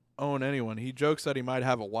don't own anyone. He jokes that he might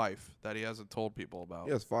have a wife that he hasn't told people about.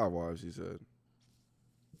 He has 5 wives, he said.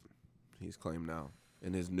 He's claimed now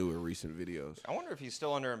in his newer recent videos. I wonder if he's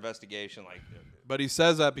still under investigation. But he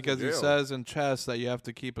says that because he says in chess that you have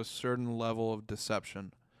to keep a certain level of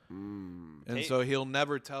deception. And so he'll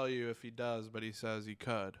never tell you if he does, but he says he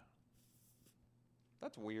could.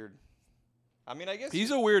 That's weird. I mean, I guess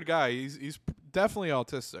he's a weird guy. He's definitely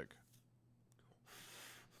autistic.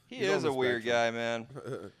 He is a weird guy, man.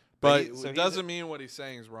 But it doesn't mean what he's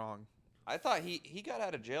saying is wrong. I thought he got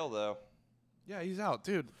out of jail though. Yeah, he's out,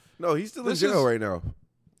 dude. No, he's still in jail right now.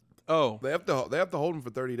 Oh, they have to hold him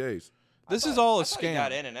for 30 days. This is all a scam. He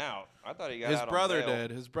got in and out. I thought he got out.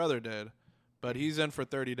 His brother did, but he's in for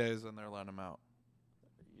 30 days and they're letting him out.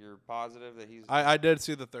 You're positive that he's? I did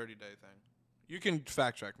see the 30-day thing. You can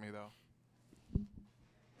fact check me though.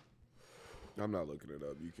 I'm not looking it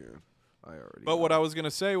up. You can. I already. But what I was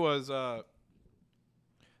gonna say was,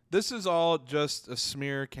 this is all just a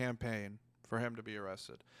smear campaign for him to be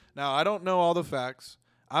arrested. Now I don't know all the facts.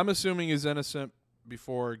 I'm assuming he's innocent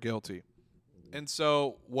before guilty. And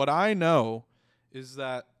so what I know is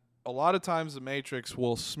that a lot of times the Matrix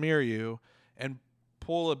will smear you and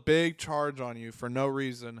pull a big charge on you for no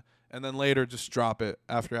reason and then later just drop it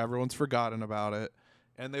after everyone's forgotten about it.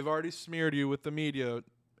 And they've already smeared you with the media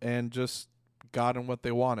and just gotten what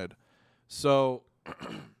they wanted. So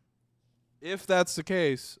if that's the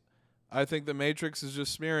case, I think the Matrix is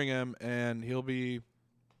just smearing him and he'll be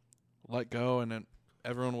let go and then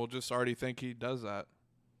everyone will just already think he does that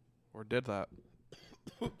or did that.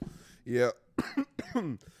 Yeah.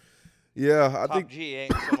 Yeah, I Top think G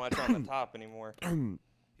ain't so much on the top anymore.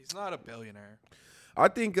 He's not a billionaire. I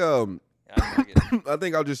think Yeah, I dig it. I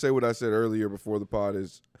think I'll just say what I said earlier before the pod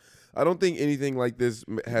is I don't think anything like this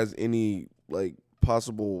has any like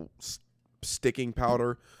possible sticking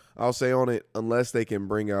powder, I'll say, on it unless they can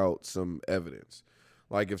bring out some evidence.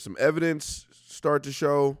 Like if some evidence start to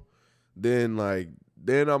show, then I'm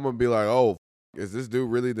gonna be like, oh, is this dude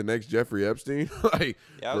really the next Jeffrey Epstein? Like,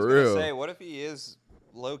 Yeah, I was for gonna real. say, what if he is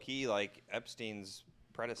low key like Epstein's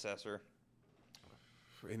predecessor?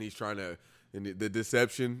 And he's trying to, in the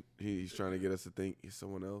deception, he's trying to get us to think he's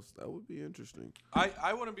someone else. That would be interesting.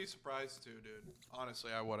 I wouldn't be surprised too, dude.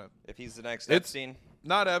 Honestly, I wouldn't. If he's the next It's- Epstein?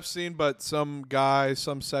 Not Epstein, but some guy,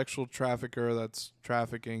 some sexual trafficker that's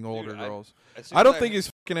trafficking older girls. I don't think he's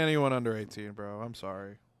fucking anyone under 18, bro. I'm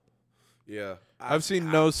sorry. Yeah, I've seen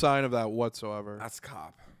no sign of that whatsoever. That's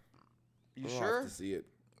cop. You We'll sure? have to see it.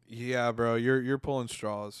 Yeah, bro, you're pulling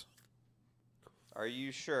straws. Are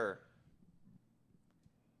you sure?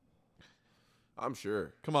 I'm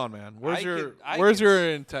sure. Come on, man. Where's I where's could your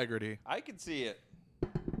integrity? I could see it.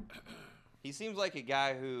 He seems like a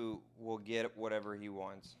guy who will get whatever he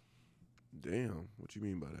wants. Damn, what you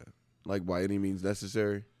mean by that? Like by any means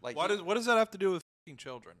necessary? Like What does that have to do with fucking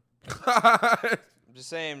children? I'm just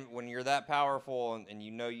saying, when you're that powerful and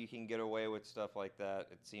you know you can get away with stuff like that,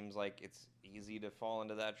 it seems like it's easy to fall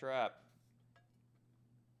into that trap.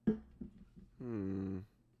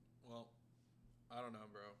 Well, I don't know,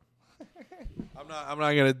 bro. I'm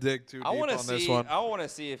not gonna dig too deep I want on to this see. one. I want to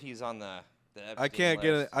see if he's on the Epstein I can't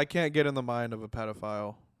list. I can't get in the mind of a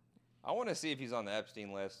pedophile. I want to see if he's on the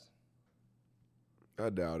Epstein list. I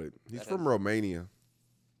doubt it. He's That from is- Romania.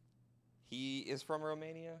 He is from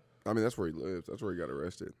Romania. I mean, that's where he lives. That's where he got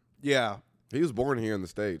arrested. Yeah, He was born here in the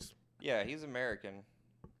States. Yeah, he's American.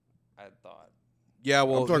 I thought. yeah.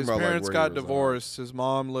 Well, talking his about, like, parents where he got resides. divorced. His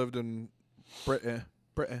mom lived in Britain,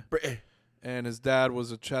 and his dad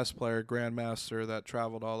was a chess player, grandmaster that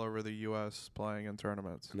traveled all over the U.S. playing in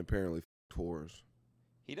tournaments. And apparently tours.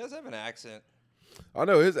 He does have an accent. I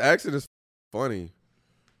know his accent is funny.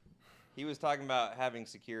 He was talking about having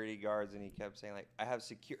security guards, and he kept saying, like, I have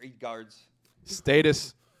security guards.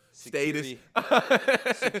 Status. Security.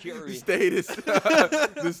 Security. Status.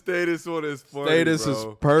 The status one is funny. Status bro. is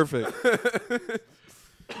perfect.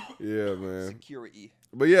 Yeah, man. Security.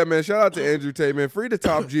 But yeah, man. Shout out to Andrew Tate, man. Free to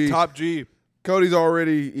Top G. Top G. Cody's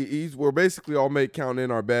already. We're basically all counting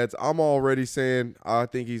in our bets. I'm already saying I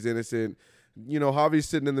think he's innocent. You know, Javi's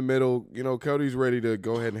sitting in the middle. You know, Cody's ready to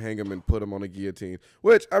go ahead and hang him and put him on a guillotine.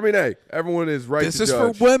 Which, I mean, hey, everyone is right This to is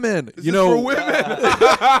judge. for women. This you is know, for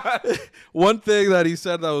women. one thing that he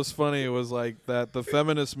said that was funny was like that the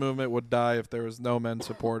feminist movement would die if there was no men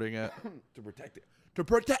supporting it. To protect it. To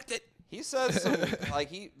protect it. He says some,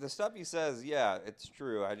 like the stuff he says, yeah, it's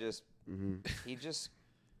true. He just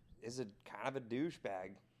is a kind of a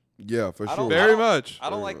douchebag. Yeah, for I sure. don't- Very much. I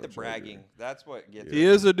don't Very like the much, I bragging. agree. That's what gets He me.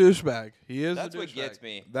 is a douchebag. He is. That's a what douchebag. gets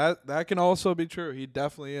me. That can also be true. He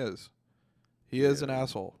definitely is. He is an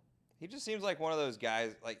asshole. He just seems like one of those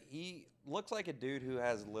guys. Like, he looks like a dude who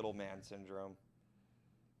has little man syndrome,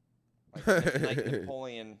 like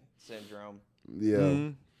Napoleon syndrome. Yeah.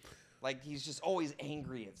 Mhm. Like, he's just always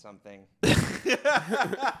angry at something.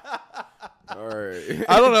 All right.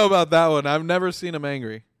 I don't know about that one. I've never seen him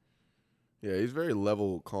angry. Yeah, he's very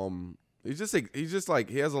level, calm. He's just like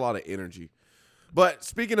he has a lot of energy. But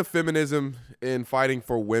speaking of feminism and fighting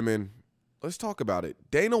for women, let's talk about it.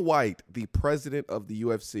 Dana White, the president of the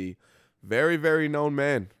UFC, very, very known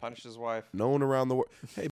man, Punched his wife. known around the world.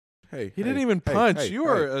 Hey, He didn't even punch. You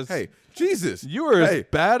were as- Jesus. You were Hey. as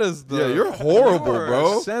bad as the. Yeah, you're horrible, you were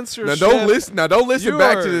bro. a censorship. Now don't listen You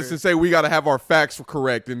back to are- this and say we got to have our facts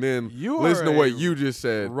correct, and then You listen to are what a you just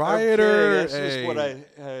said. Rioter. Okay, that's just what hey.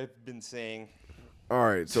 I've been saying. All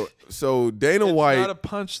right, so Dana It's White. not a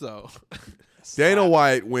punch though. Dana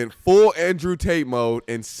White went full Andrew Tate mode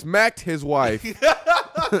and smacked his wife.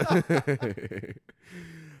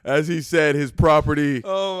 As he said, his property,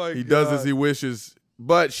 Oh my god. he does as he wishes.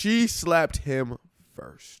 But she slapped him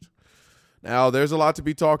first. Now, there's a lot to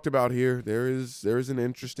be talked about here. There is an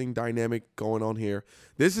interesting dynamic going on here.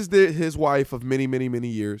 This is his wife of many, many, many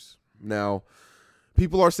years. Now,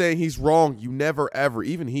 people are saying he's wrong. You never, ever,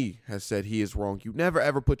 even he has said he is wrong. You never,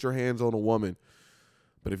 ever put your hands on a woman.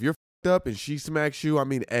 But if you're f***ed up and she smacks you, I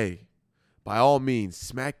mean, hey, by all means,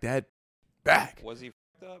 smack that back. Was he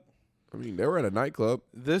f***ed up? I mean, they were at a nightclub.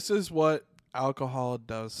 This is what alcohol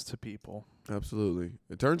does to people. Absolutely.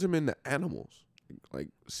 It turns them into animals. Like,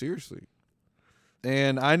 seriously.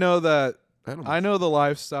 And I know that Animals. I know the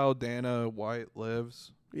lifestyle Dana White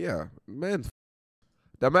lives. Yeah, man.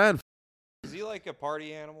 That man. Is he like a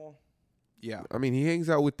party animal? Yeah. I mean, he hangs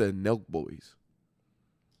out with the Nelk boys.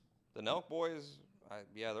 The Nelk boys,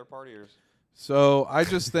 yeah, they're partiers. So I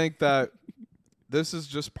just think that this is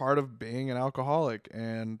just part of being an alcoholic.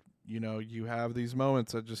 And, you know, you have these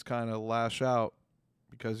moments that just kind of lash out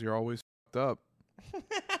because you're always fucked up.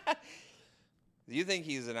 You think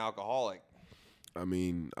he's an alcoholic? I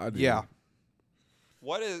mean, I do. Yeah.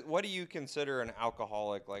 What do you consider an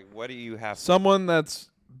alcoholic? Like, what do you have? Someone that's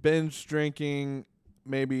binge drinking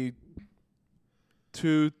maybe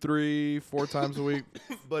 2, 3, 4 times a week.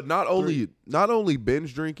 But not only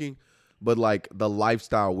binge drinking, but like the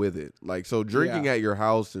lifestyle with it. Like, so drinking at your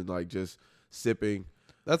house and like just sipping.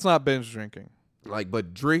 That's not binge drinking. Like,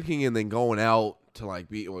 but drinking and then going out to like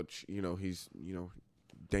be, which, you know, he's, you know,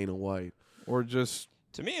 Dana White. Or just.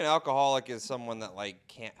 To me, an alcoholic is someone that like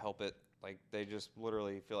can't help it. Like they just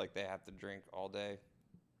literally feel like they have to drink all day.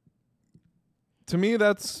 To me,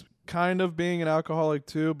 that's kind of being an alcoholic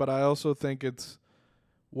too, but I also think it's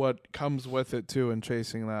what comes with it too and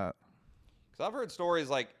chasing that. Because I've heard stories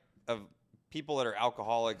like of people that are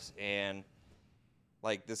alcoholics and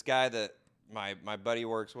like this guy that my buddy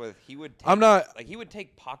works with, he would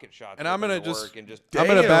take pocket shots. And I'm gonna just work and just I'm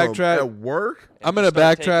gonna backtrack at work. I'm gonna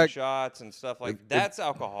start taking backtrack shots and stuff like that's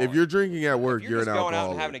alcohol. If you're drinking at work, if you're just an going alcoholic.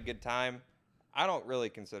 out and having a good time. I don't really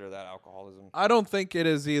consider that alcoholism. I don't think it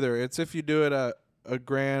is either. It's if you do it a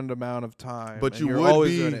grand amount of time. But and you you're would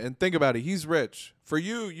always be- doing it. And think about it. He's rich. For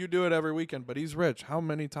you, you do it every weekend, but he's rich. How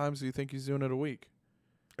many times do you think he's doing it a week?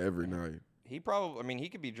 Every night. He probably, I mean, he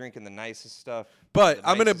could be drinking the nicest stuff. But the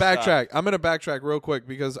I'm going to nicest backtrack. stuff. I'm going to backtrack real quick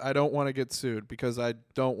because I don't want to get sued because I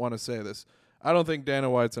don't want to say this. I don't think Dana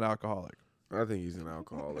White's an alcoholic. I think he's an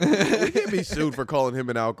alcoholic. We can't be sued for calling him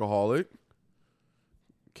an alcoholic.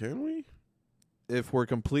 Can we? If we're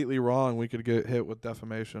completely wrong, we could get hit with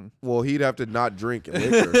defamation. Well, he'd have to not drink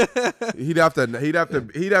liquor. he'd have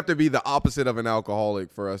to be the opposite of an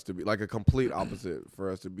alcoholic for us to be, like a complete opposite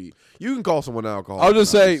for us to be. You can call someone an alcoholic. I'll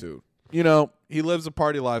just and not be say, sued. you know, he lives a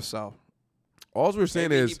party lifestyle. All we're saying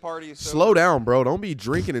Maybe he is parties slow sober. down, bro. Don't be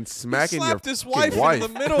drinking and smacking He your slapped his fucking wife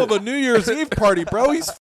in the middle of a New Year's Eve party, bro. He's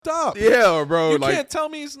fucked up. Yeah, bro. You like can't tell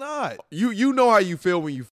me he's not. you know how you feel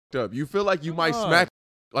when you fucked up. You feel like you might on. smack.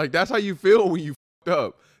 Like that's how you feel when you fucked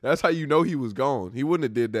up. That's how you know he was gone. He wouldn't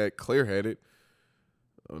have did that clear headed,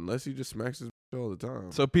 unless he just smacks his all the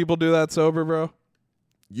time. So people do that sober, bro?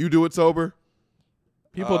 You do it sober.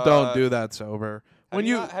 People don't do that sober. When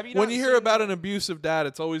you have you when not you hear seen- about an abusive dad,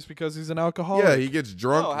 it's always because he's an alcoholic. Yeah, he gets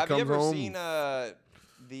drunk. No, and have you comes ever home, seen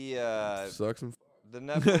sucks and the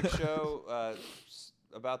Netflix show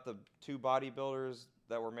about the two bodybuilders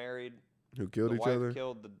that were married? who killed The each wife other?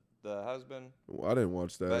 killed the husband, Well, I didn't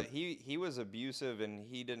watch that. but he was abusive and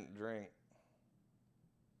he didn't drink.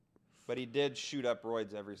 But he did shoot up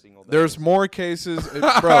roids every single day. There's more cases,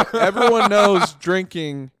 bro. Everyone knows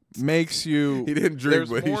drinking makes you. He didn't drink, There's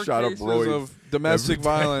but he more shot up cases roids of domestic every day.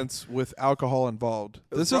 violence with alcohol involved.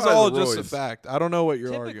 It's This is probably all the just a roids. fact. I don't know what you're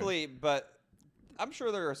arguing. typically, but I'm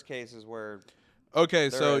sure there's cases where Okay,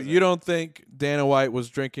 there so isn't. you don't think Dana White was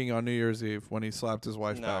drinking on New Year's Eve when he slapped his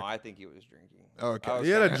wife no, back? I think he was drinking. Okay. I was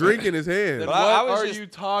He had a sorry. drink in his hand. Then But what I was are just- you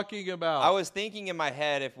talking about? I was thinking in my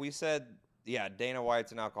head if we said, yeah, Dana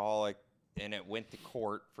White's an alcoholic, and it went to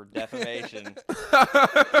court for defamation.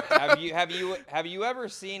 have you ever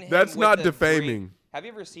seen him? That's with not a defaming. drink? Have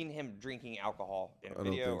you ever seen him drinking alcohol in I a don't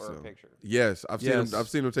video think or so. a picture? Yes, I've seen Yes. him. I've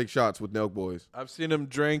seen him take shots with Nelk boys. I've seen him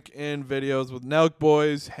drink in videos with Nelk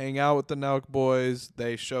Boys, hang out with the Nelk Boys.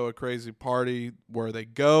 They show a crazy party where they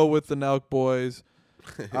go with the Nelk Boys.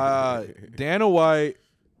 Dana White,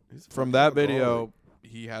 He's a from fucking that video, alcoholic.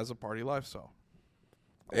 he has a party lifestyle,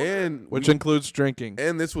 and which includes drinking.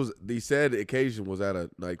 and this was the said occasion was at a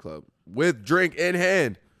nightclub with drink in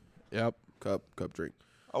hand, Yep. cup drink.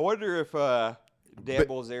 I wonder if Dan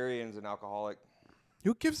Bilzerian's an alcoholic.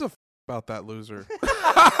 Who gives a about that loser?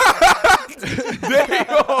 Damn!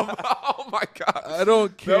 Oh my god! I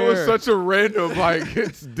don't care. That was such a random, like,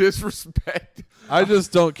 it's disrespect. I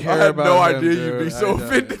just don't care I had about no him, idea dude. you'd be so I know.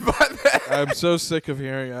 offended by that. I'm so sick of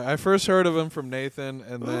hearing it. I first heard of him from Nathan,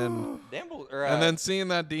 and then and then seeing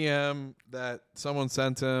that DM that someone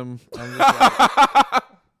sent him. I'm just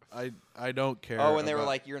like, I don't care. oh, and they were about-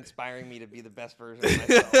 like, "You're inspiring me to be the best version of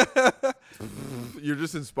myself." You're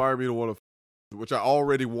just inspiring me to want to, which I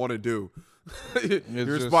already want to do. You're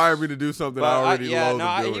just- inspiring me to do something I already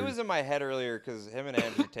loathe doing. he was in my head earlier because him and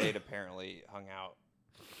Andrew Tate apparently hung out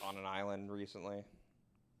on an island recently.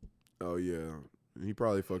 Oh yeah, he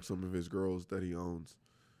probably fucked some of his girls that he owns.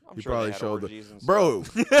 I'm He sure probably they had showed orgies and Bro,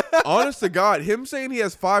 stuff. honest to God, him saying he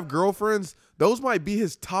has 5 girlfriends, those might be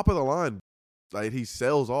his top of the line. Like he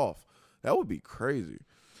sells off. That would be crazy.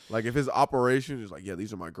 Like if his operation is like, yeah,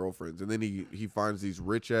 these are my girlfriends, and then he finds these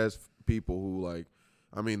rich ass people who like,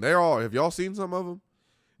 I mean, they're all. Have y'all seen some of them?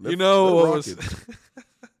 You know they're what rockets. was?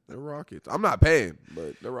 They're rockets. I'm not paying,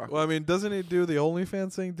 but they're rockets. Well, I mean, doesn't he do the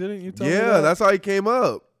OnlyFans thing? Didn't you tell me Yeah, that? that's how he came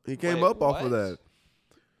up. He came Wait, up off of what? that.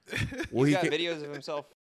 Well, He's he got ca- videos of himself,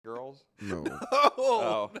 girls. No,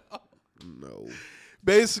 Oh, no.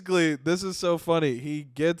 Basically, this is so funny. He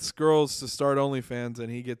gets girls to start OnlyFans,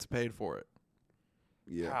 and he gets paid for it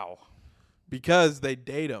Yeah. How? because they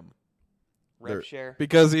date him. Rev They're- share.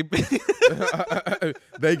 Because he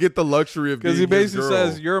They get the luxury of being because he his basically girl.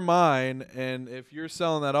 says you're mine, and if you're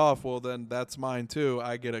selling that off, well then that's mine too.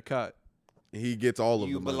 I get a cut. He gets all of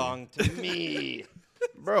You the money. belong to me.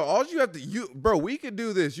 Bro, all you have to bro, we could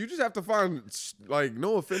do this. You just have to find like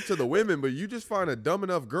no offense to the women, but you just find a dumb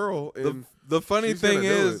enough girl and The funny she's thing gonna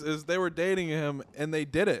do is it. they were dating him and they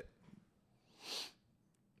did it,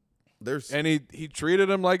 there's and he treated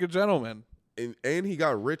him like a gentleman. and he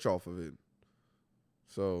got rich off of it.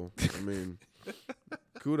 So, I mean,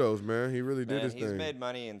 kudos, man. He really did Man, his he's thing. made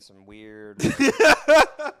money in some weird.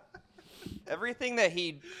 Everything that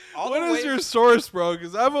he. All What the is ways, your source, bro?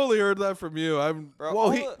 Because I've only heard that from you. I'm Bro,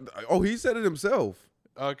 Well, all he said it himself.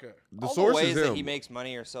 okay. The all source the ways is that him. he makes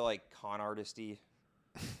money are so like con artisty.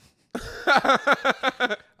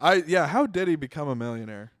 How did he become a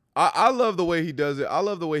millionaire? I love the way he does it. I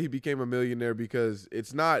love the way he became a millionaire because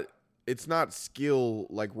it's not skill,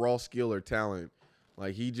 like raw skill or talent.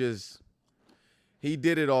 Like he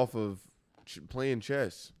did it off of playing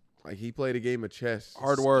chess. Like he played a game of chess.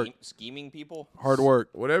 Hard work. Scheming people. Hard work.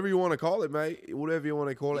 Whatever you want to call it, mate. Whatever you want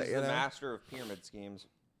to call He's it. the You know? master of pyramid schemes.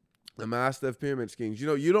 The master of pyramid schemes. You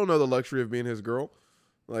know, you don't know the luxury of being his girl.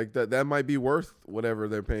 Like that might be worth whatever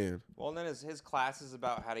they're paying. Well, and then his classes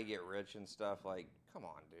about how to get rich and stuff. Like, come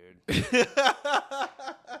on, dude.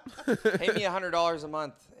 Pay me $100 a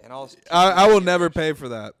month, and I'll. I will never pay for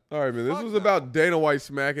that. All right, man. This Fuck was no. about Dana White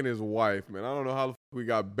smacking his wife, man. I don't know how the fuck we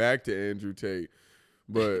got back to Andrew Tate,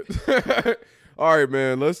 but all right,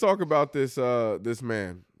 man. Let's talk about this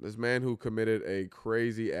man who committed a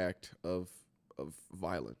crazy act of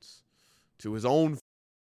violence to his own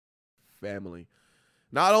family.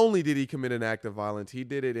 Not only did he commit an act of violence, he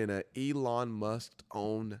did it in an Elon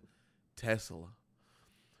Musk-owned Tesla.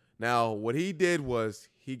 Now, what he did was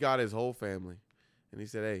he got his whole family, and he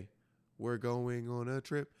said, hey, we're going on a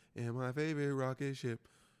trip in my favorite rocket ship.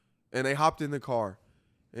 And they hopped in the car,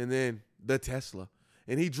 and then the Tesla.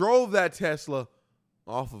 And he drove that Tesla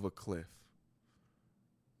off of a cliff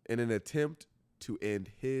in an attempt to end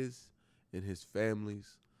his and his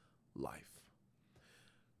family's life.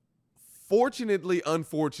 Fortunately,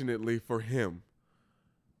 unfortunately for him,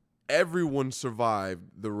 everyone survived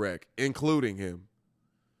the wreck, including him.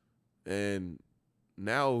 And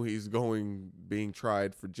now he's being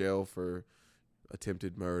tried for jail for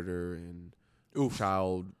attempted murder and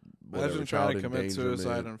child Imagine trying child to commit endangerment.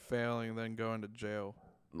 suicide and failing, and then going to jail.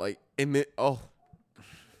 Like in it,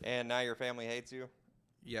 And now your family hates you.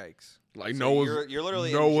 Yikes! like So no one's you're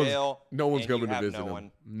literally no in one's jail. no one's and you coming to have visit no him.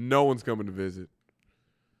 one. No one's coming to visit.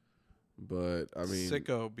 But I mean,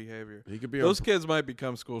 Sicko behavior. he could be Those kids might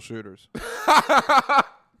become school shooters.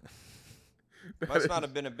 Must not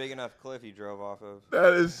have been a big enough cliff he drove off of.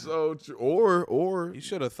 That is so true. Or You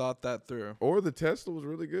should have thought that through. the Tesla was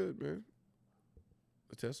really good, man.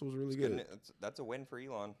 The Tesla was really good. That's a win for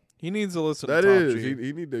Elon. He needs to listen That to Top is. G.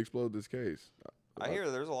 He need to explode this case. I hear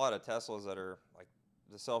there's a lot of Teslas that are like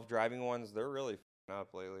the self-driving ones. They're really f***ing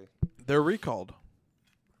up lately. They're recalled.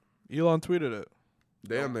 Elon tweeted it.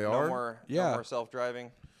 Damn, they No are. more, Yeah. No more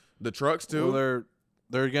self-driving. The trucks too. Well,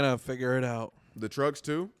 they're gonna figure it out. The trucks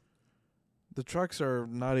too. The trucks are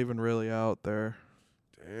not even really out there.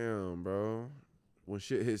 Damn, bro. When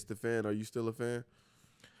shit hits the fan, are you still a fan?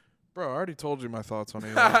 Bro, I already told you my thoughts on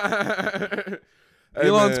Elon. Hey,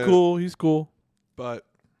 Elon's man. cool. He's cool. But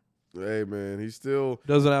Hey, man. He's still.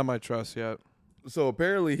 doesn't have my trust yet. So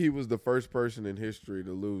apparently, he was the first person in history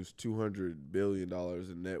to lose $200 billion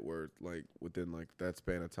in net worth, like within like that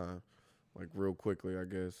span of time, like real quickly, I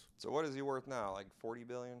guess. So what is he worth now? Like 40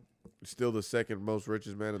 billion? Still the second most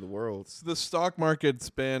richest man in the world. The stock market's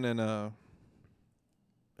been in a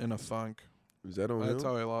funk. Is that on That's him?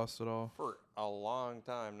 how he lost it all. For a long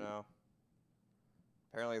time now.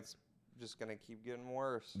 Apparently it's just going to keep getting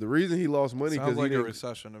worse. The reason he lost money Sounds because like he a didn't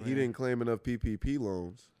recession to me. he didn't claim enough PPP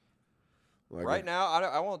loans. Like Right now,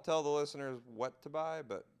 I won't tell the listeners what to buy,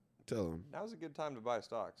 but tell him. now's a good time to buy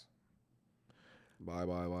stocks. Bye.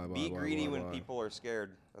 Be greedy when bye. people are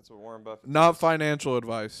scared. That's what Warren Buffett Not says. financial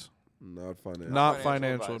advice. Not financial. Not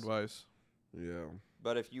financial financial advice. advice. Yeah.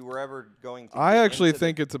 But if you were ever going to I get actually into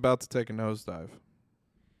think it's about to take a nosedive.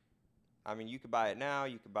 I mean, you could buy it now.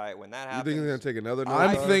 You could buy it when that You happens. think it's gonna take another? I'm 5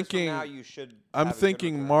 nosedive? years thinking- from now, you should I'm have a good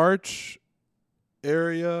thinking return. March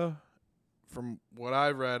area, from what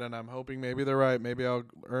I've read, and I'm hoping maybe they're right. Maybe I'll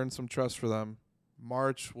earn some trust for them.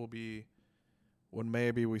 March will be when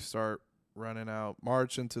maybe we start running out.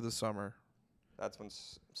 March into the summer. That's when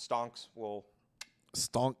stonks will.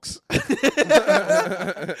 Stonks.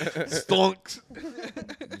 Stonks.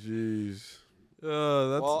 Jeez.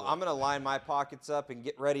 That's Well, I'm gonna line my pockets up and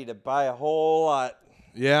get ready to buy a whole lot.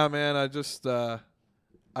 yeah, man. I just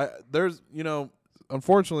there's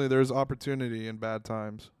unfortunately there's opportunity in bad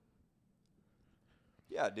times.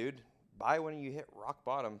 Yeah, dude. Buy when you hit rock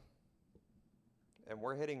bottom. And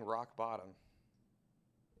we're hitting rock bottom.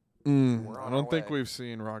 We're I on don't our think way. we've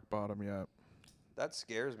seen rock bottom yet. That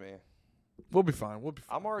scares me. We'll be fine. We'll be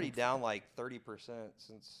fine. I'm already down like 30%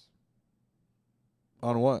 since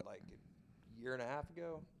On what? like a year and a half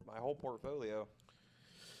ago. My whole portfolio.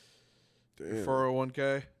 Damn.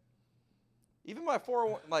 401k. Even my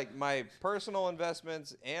 401, like my personal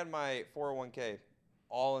investments and my 401k,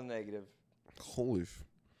 all in negative. Holy.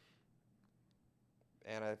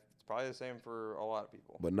 And it's probably the same for a lot of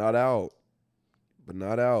people. But not out.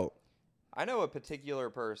 I know a particular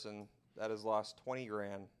person that has lost 20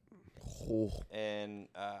 grand Oh, in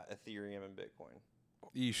Ethereum and Bitcoin.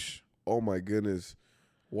 Eesh. oh my goodness.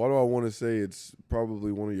 Why do I want to say it's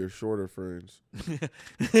probably one of your shorter friends?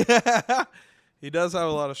 He does have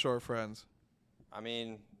a lot of short friends. I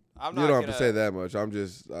mean, I'm You not don't gonna have to say that much. I'm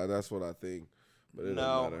just that's what I think. But it No,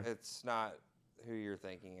 doesn't matter. it's not who you're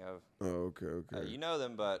thinking of. Oh, okay. You know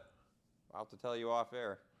them, but I'll have to tell you off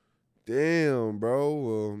air. Damn, bro.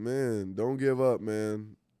 Well, man, don't give up,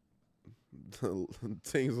 man.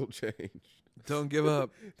 Things will change. Don't give up.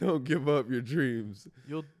 Don't give up your dreams.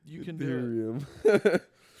 You can do Ethereum.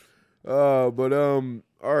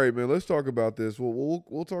 All right, man. Let's talk about this.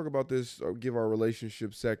 We'll talk about this. Give our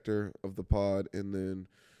relationship sector of the pod, and then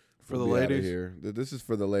For we'll the be outta ladies? here. This is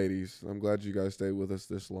for the ladies. I'm glad you guys stayed with us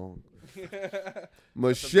this long.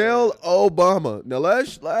 Michelle Obama. Now,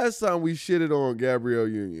 last time we shitted on Gabrielle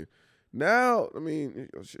Union. Now, I mean,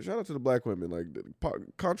 shout out to the black women. Like,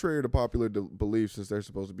 contrary to popular belief, since they're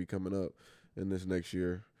supposed to be coming up in this next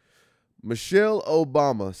year, Michelle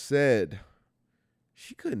Obama said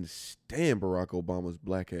she couldn't stand Barack Obama's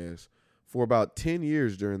black ass for about 10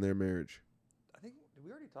 years during their marriage. I think, did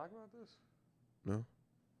we already talk about this? No?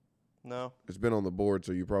 No. It's been on the board,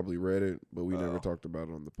 so you probably read it, but we never Oh. talked about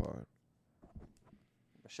it on the pod.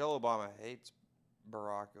 Michelle Obama hates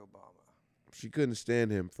Barack Obama. She couldn't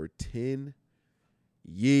stand him for 10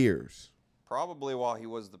 years. Probably while he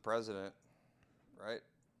was the president, right?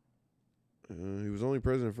 He was only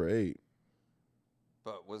president for 8.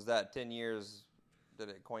 But was that 10 years, did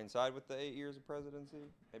it coincide with the 8 years of presidency?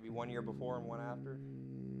 Maybe 1 year before and one after?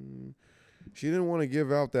 She didn't want to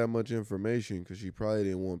give out that much information because she probably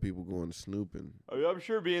didn't want people going snooping. I mean, I'm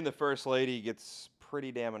sure being the first lady gets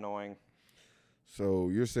pretty damn annoying. So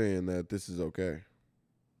you're saying that this is okay?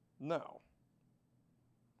 No.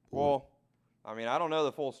 Well, I mean, I don't know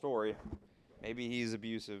the full story. Maybe he's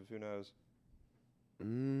abusive. Who knows?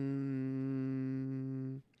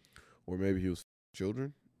 Or maybe he was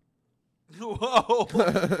children? Whoa.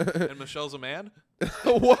 And Michelle's a man?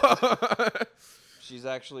 What? She's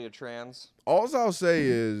actually a trans. All I'll say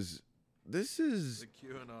is this is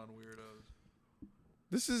QAnon weirdos.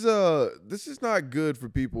 this is not good for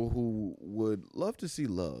people who would love to see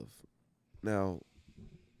love. Now,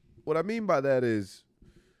 what I mean by that is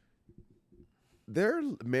their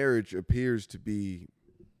marriage appears to be,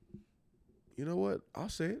 you know what? I'll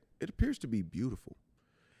say it. It appears to be beautiful.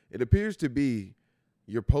 It appears to be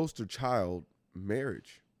your poster child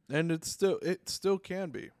marriage. And it still can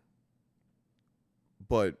be.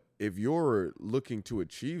 But if you're looking to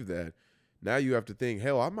achieve that, now you have to think,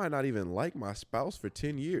 hell, I might not even like my spouse for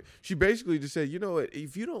 10 years. She basically just said, you know what?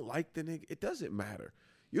 If you don't like the nigga, it doesn't matter.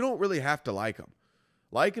 You don't really have to like him.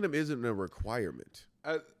 Liking him isn't a requirement.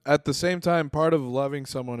 At the same time, part of loving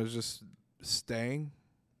someone is just staying,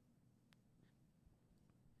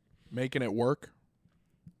 making it work.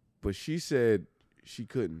 But she said she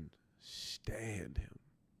couldn't stand him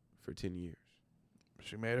for 10 years.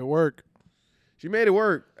 She made it work. She made it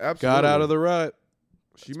work. Absolutely. Got out of the rut.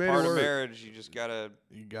 She It's made part it of work. marriage. You just gotta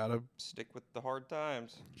You gotta stick with the hard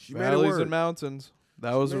times. She made it valleys work. and mountains.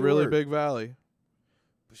 That She was a made it really work. big valley.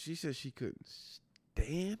 But she said she couldn't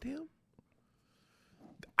stand him.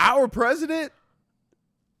 Our president?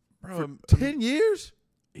 Bro, 10 years?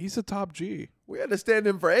 he's a top G. We had to stand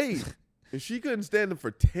him for 8. And she couldn't stand him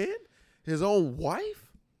for 10? His own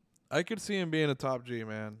wife? I could see him being a top G,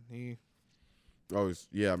 man.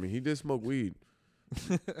 Yeah, I mean, he did smoke weed.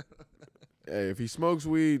 Hey, if he smokes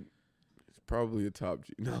weed, he's probably a top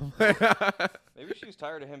G. No. Maybe she was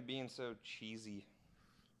tired of him being so cheesy.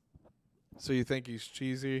 So you think he's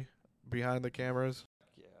cheesy behind the cameras?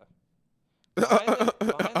 Yeah. Behind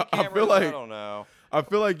the cameras, I don't know. I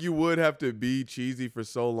feel like you would have to be cheesy for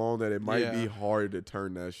so long that it might be Yeah. hard to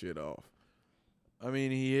turn that shit off. I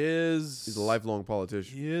mean, he's a lifelong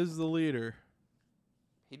politician. He is the leader.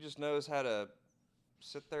 He just knows how to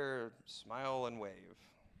sit there, smile, and wave.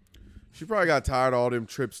 She probably got tired of all them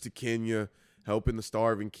trips to Kenya, helping the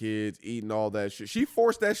starving kids, eating all that shit. She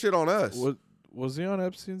forced that shit on us. Was he on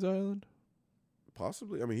Epstein's island?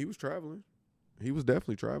 Possibly. I mean, he was traveling. He was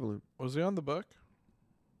definitely traveling. Was he on the book?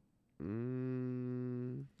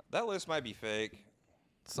 That list might be fake.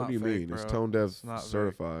 It's What not do you fake, mean? bro. It's tone deaf It's not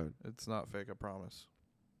certified. Fake. It's not fake, I promise.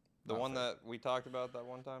 The Not one fake. that we talked about that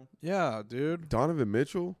one time. Yeah, dude. Donovan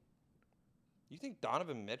Mitchell? You think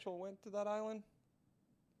Donovan Mitchell went to that island?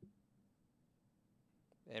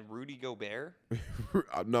 And Rudy Gobert?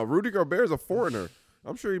 No, Rudy Gobert's a foreigner.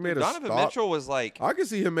 I'm sure he made a Donovan stop. Mitchell was like I can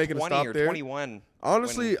see him making a 20 stop or there. 21.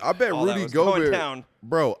 Honestly, when I bet all that Rudy was going Gobert, down.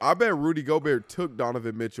 bro. I bet Rudy Gobert took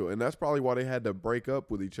Donovan Mitchell, and that's probably why they had to break up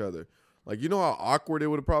with each other. Like, you know how awkward it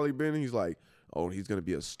would have probably been. He's like, "Oh, he's gonna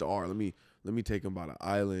be a star. Let me take him by the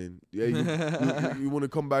island. Yeah, you want to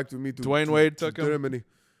come back to me?" Dwayne Wade took him. Germany.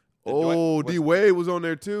 Oh, D Wade was on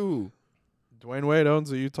there too. Dwayne Wade owns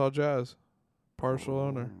the Utah Jazz. Partial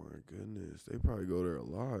owner. Oh my goodness, they probably go there a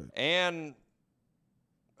lot. And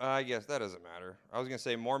I guess that doesn't matter. I was gonna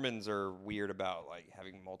say Mormons are weird about like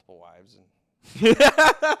having multiple wives, and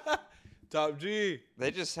Top G. they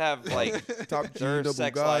just have like Top G, their double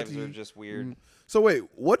sex Gotti. lives are just weird. So wait,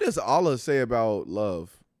 what does Allah say about love?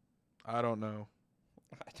 I don't know.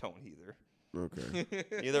 I don't either.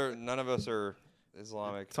 Okay. None of us are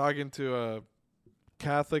Islamic. Talking to a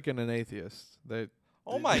Catholic and an atheist.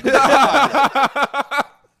 Oh my god!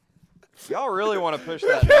 Y'all really want to push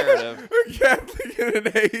that narrative? A Catholic and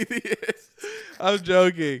an atheist. I'm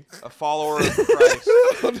joking. A follower of Christ.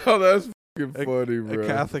 No, that's fucking funny, bro. A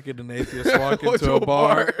Catholic and an atheist walk into a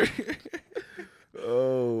bar.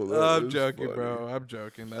 Oh, I'm joking, funny. bro. I'm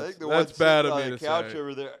joking. I think the That's one bad sitting of on me the to couch say.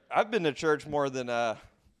 over there. I've been to church more than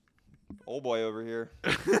old boy over here.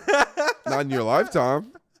 Not in your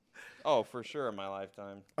lifetime. Oh, for sure in my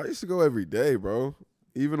lifetime. I used to go every day, bro.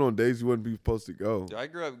 Even on days you wouldn't be supposed to go. Dude, I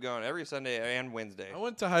grew up going every Sunday and Wednesday. I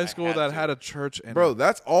went to high school that had a church in Bro, it.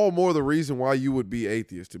 that's all more the reason why you would be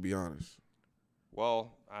atheist, to be honest.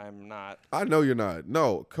 Well, I'm not. I know you're not.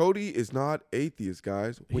 No, Cody is not atheist,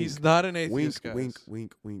 guys. Wink, He's not an atheist, wink, guys. wink,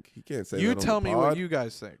 wink, wink. He can't say You that on tell the me pod. what you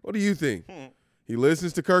guys think. What do you think? He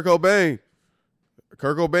listens to Kurt Cobain.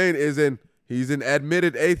 Kurt Cobain he's an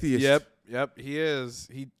admitted atheist. Yep, he is.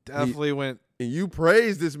 He definitely went. And you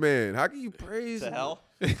praise this man. How can you praise To him? hell.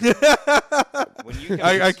 When you commit,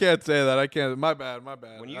 I can't say that. I can't. My bad.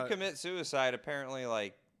 when you commit suicide, apparently,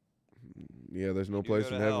 like Yeah, there's no You do place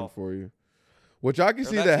go in to heaven hell. for you. Which I can or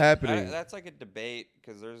see that's that a- happening. that's like a debate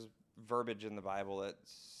because there's verbiage in the Bible that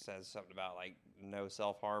says something about like no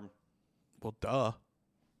self harm. Well, duh.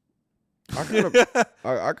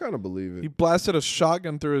 I kind of believe He it. blasted a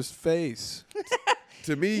shotgun through his face.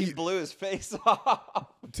 To He me, blew his face off.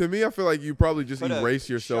 I feel like you probably just Put a erase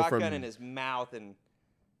yourself shotgun from in his mouth and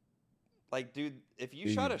like, dude, if you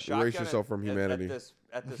You shot a erase shotgun yourself from humanity.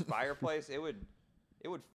 at this fireplace, it would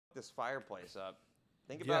f this fireplace up.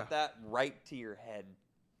 Think Yeah. about that right to your head.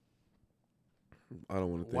 I don't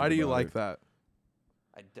want to think Why do you about like it. that?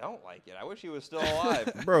 I don't like it. I wish he was still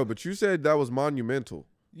alive. Bro, but you said that was monumental.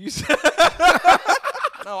 You said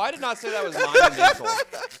No, I did not say that was monumental.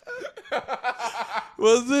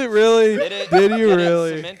 was it really? Did you It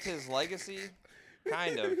really? cement his legacy?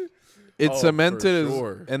 Kind of. It Oh, cemented for his,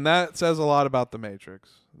 sure. and that says a lot about the Matrix.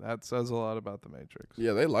 That says a lot about the Matrix.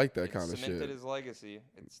 Yeah, they like that It kind of cemented shit. his legacy.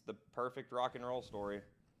 It's the perfect rock and roll story.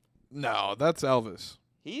 No, that's Elvis.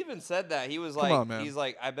 He even said that. He was Come like, on, man. he's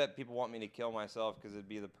like, I bet people want me to kill myself because it'd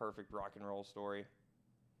be the perfect rock and roll story.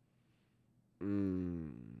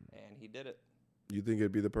 And he did it. You think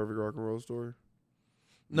it'd be the perfect rock and roll story?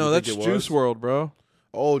 No, You think that's it Juice was? WRLD, bro.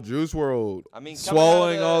 Oh, Juice WRLD. I mean,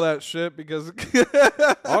 Swallowing all that shit because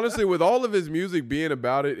Honestly, with all of his music being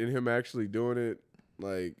about it and him actually doing it,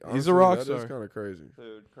 like He's a honestly, rock that star. is kind of crazy.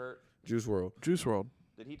 Dude, Kurt, Juice WRLD. Juice WRLD.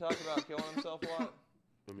 did he talk about killing himself a lot?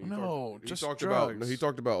 I mean, No, he just talked drugs. about he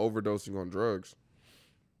talked about overdosing on drugs.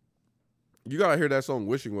 You gotta hear that song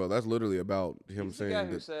 "Wishing Well." That's literally about him He's saying the guy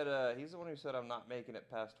who that. said he's the one who said I'm not making it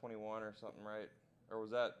past 21 or something, right? Or was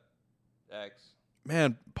that X?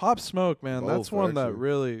 Man, Pop Smoke, man, that's Both, one that actually.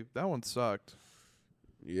 really that one sucked.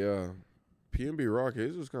 Yeah, PNB Rock,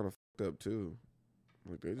 his was kind of fucked up too.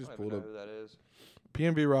 Like they I just don't pulled even know up. who that is.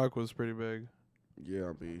 PNB Rock was pretty big. Yeah,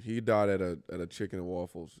 I mean, he died at a chicken and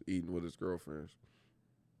waffles eating with his girlfriends.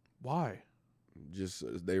 Why? Just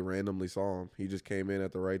they randomly saw him. He just came in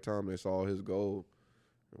at the right time. They saw his goal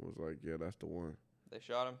and was like, "Yeah, that's the one." They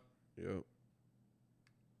shot him. Yep.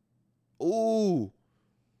 Ooh.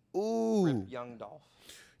 Rip Young Dolph.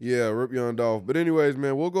 Yeah, Rip Young Dolph. But anyways,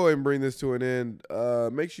 man, we'll go ahead and bring this to an end.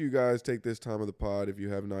 Make sure you guys take this time of the pod, if you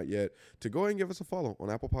have not yet, to go ahead and give us a follow on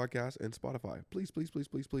Apple Podcasts and Spotify. Please, please, please,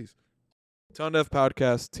 please, please. Tone Deaf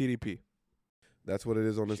Podcast, TDP. That's what it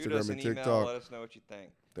is on Shoot Instagram us and an email. TikTok. Let us know what you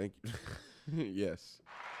think. Thank you. Yes.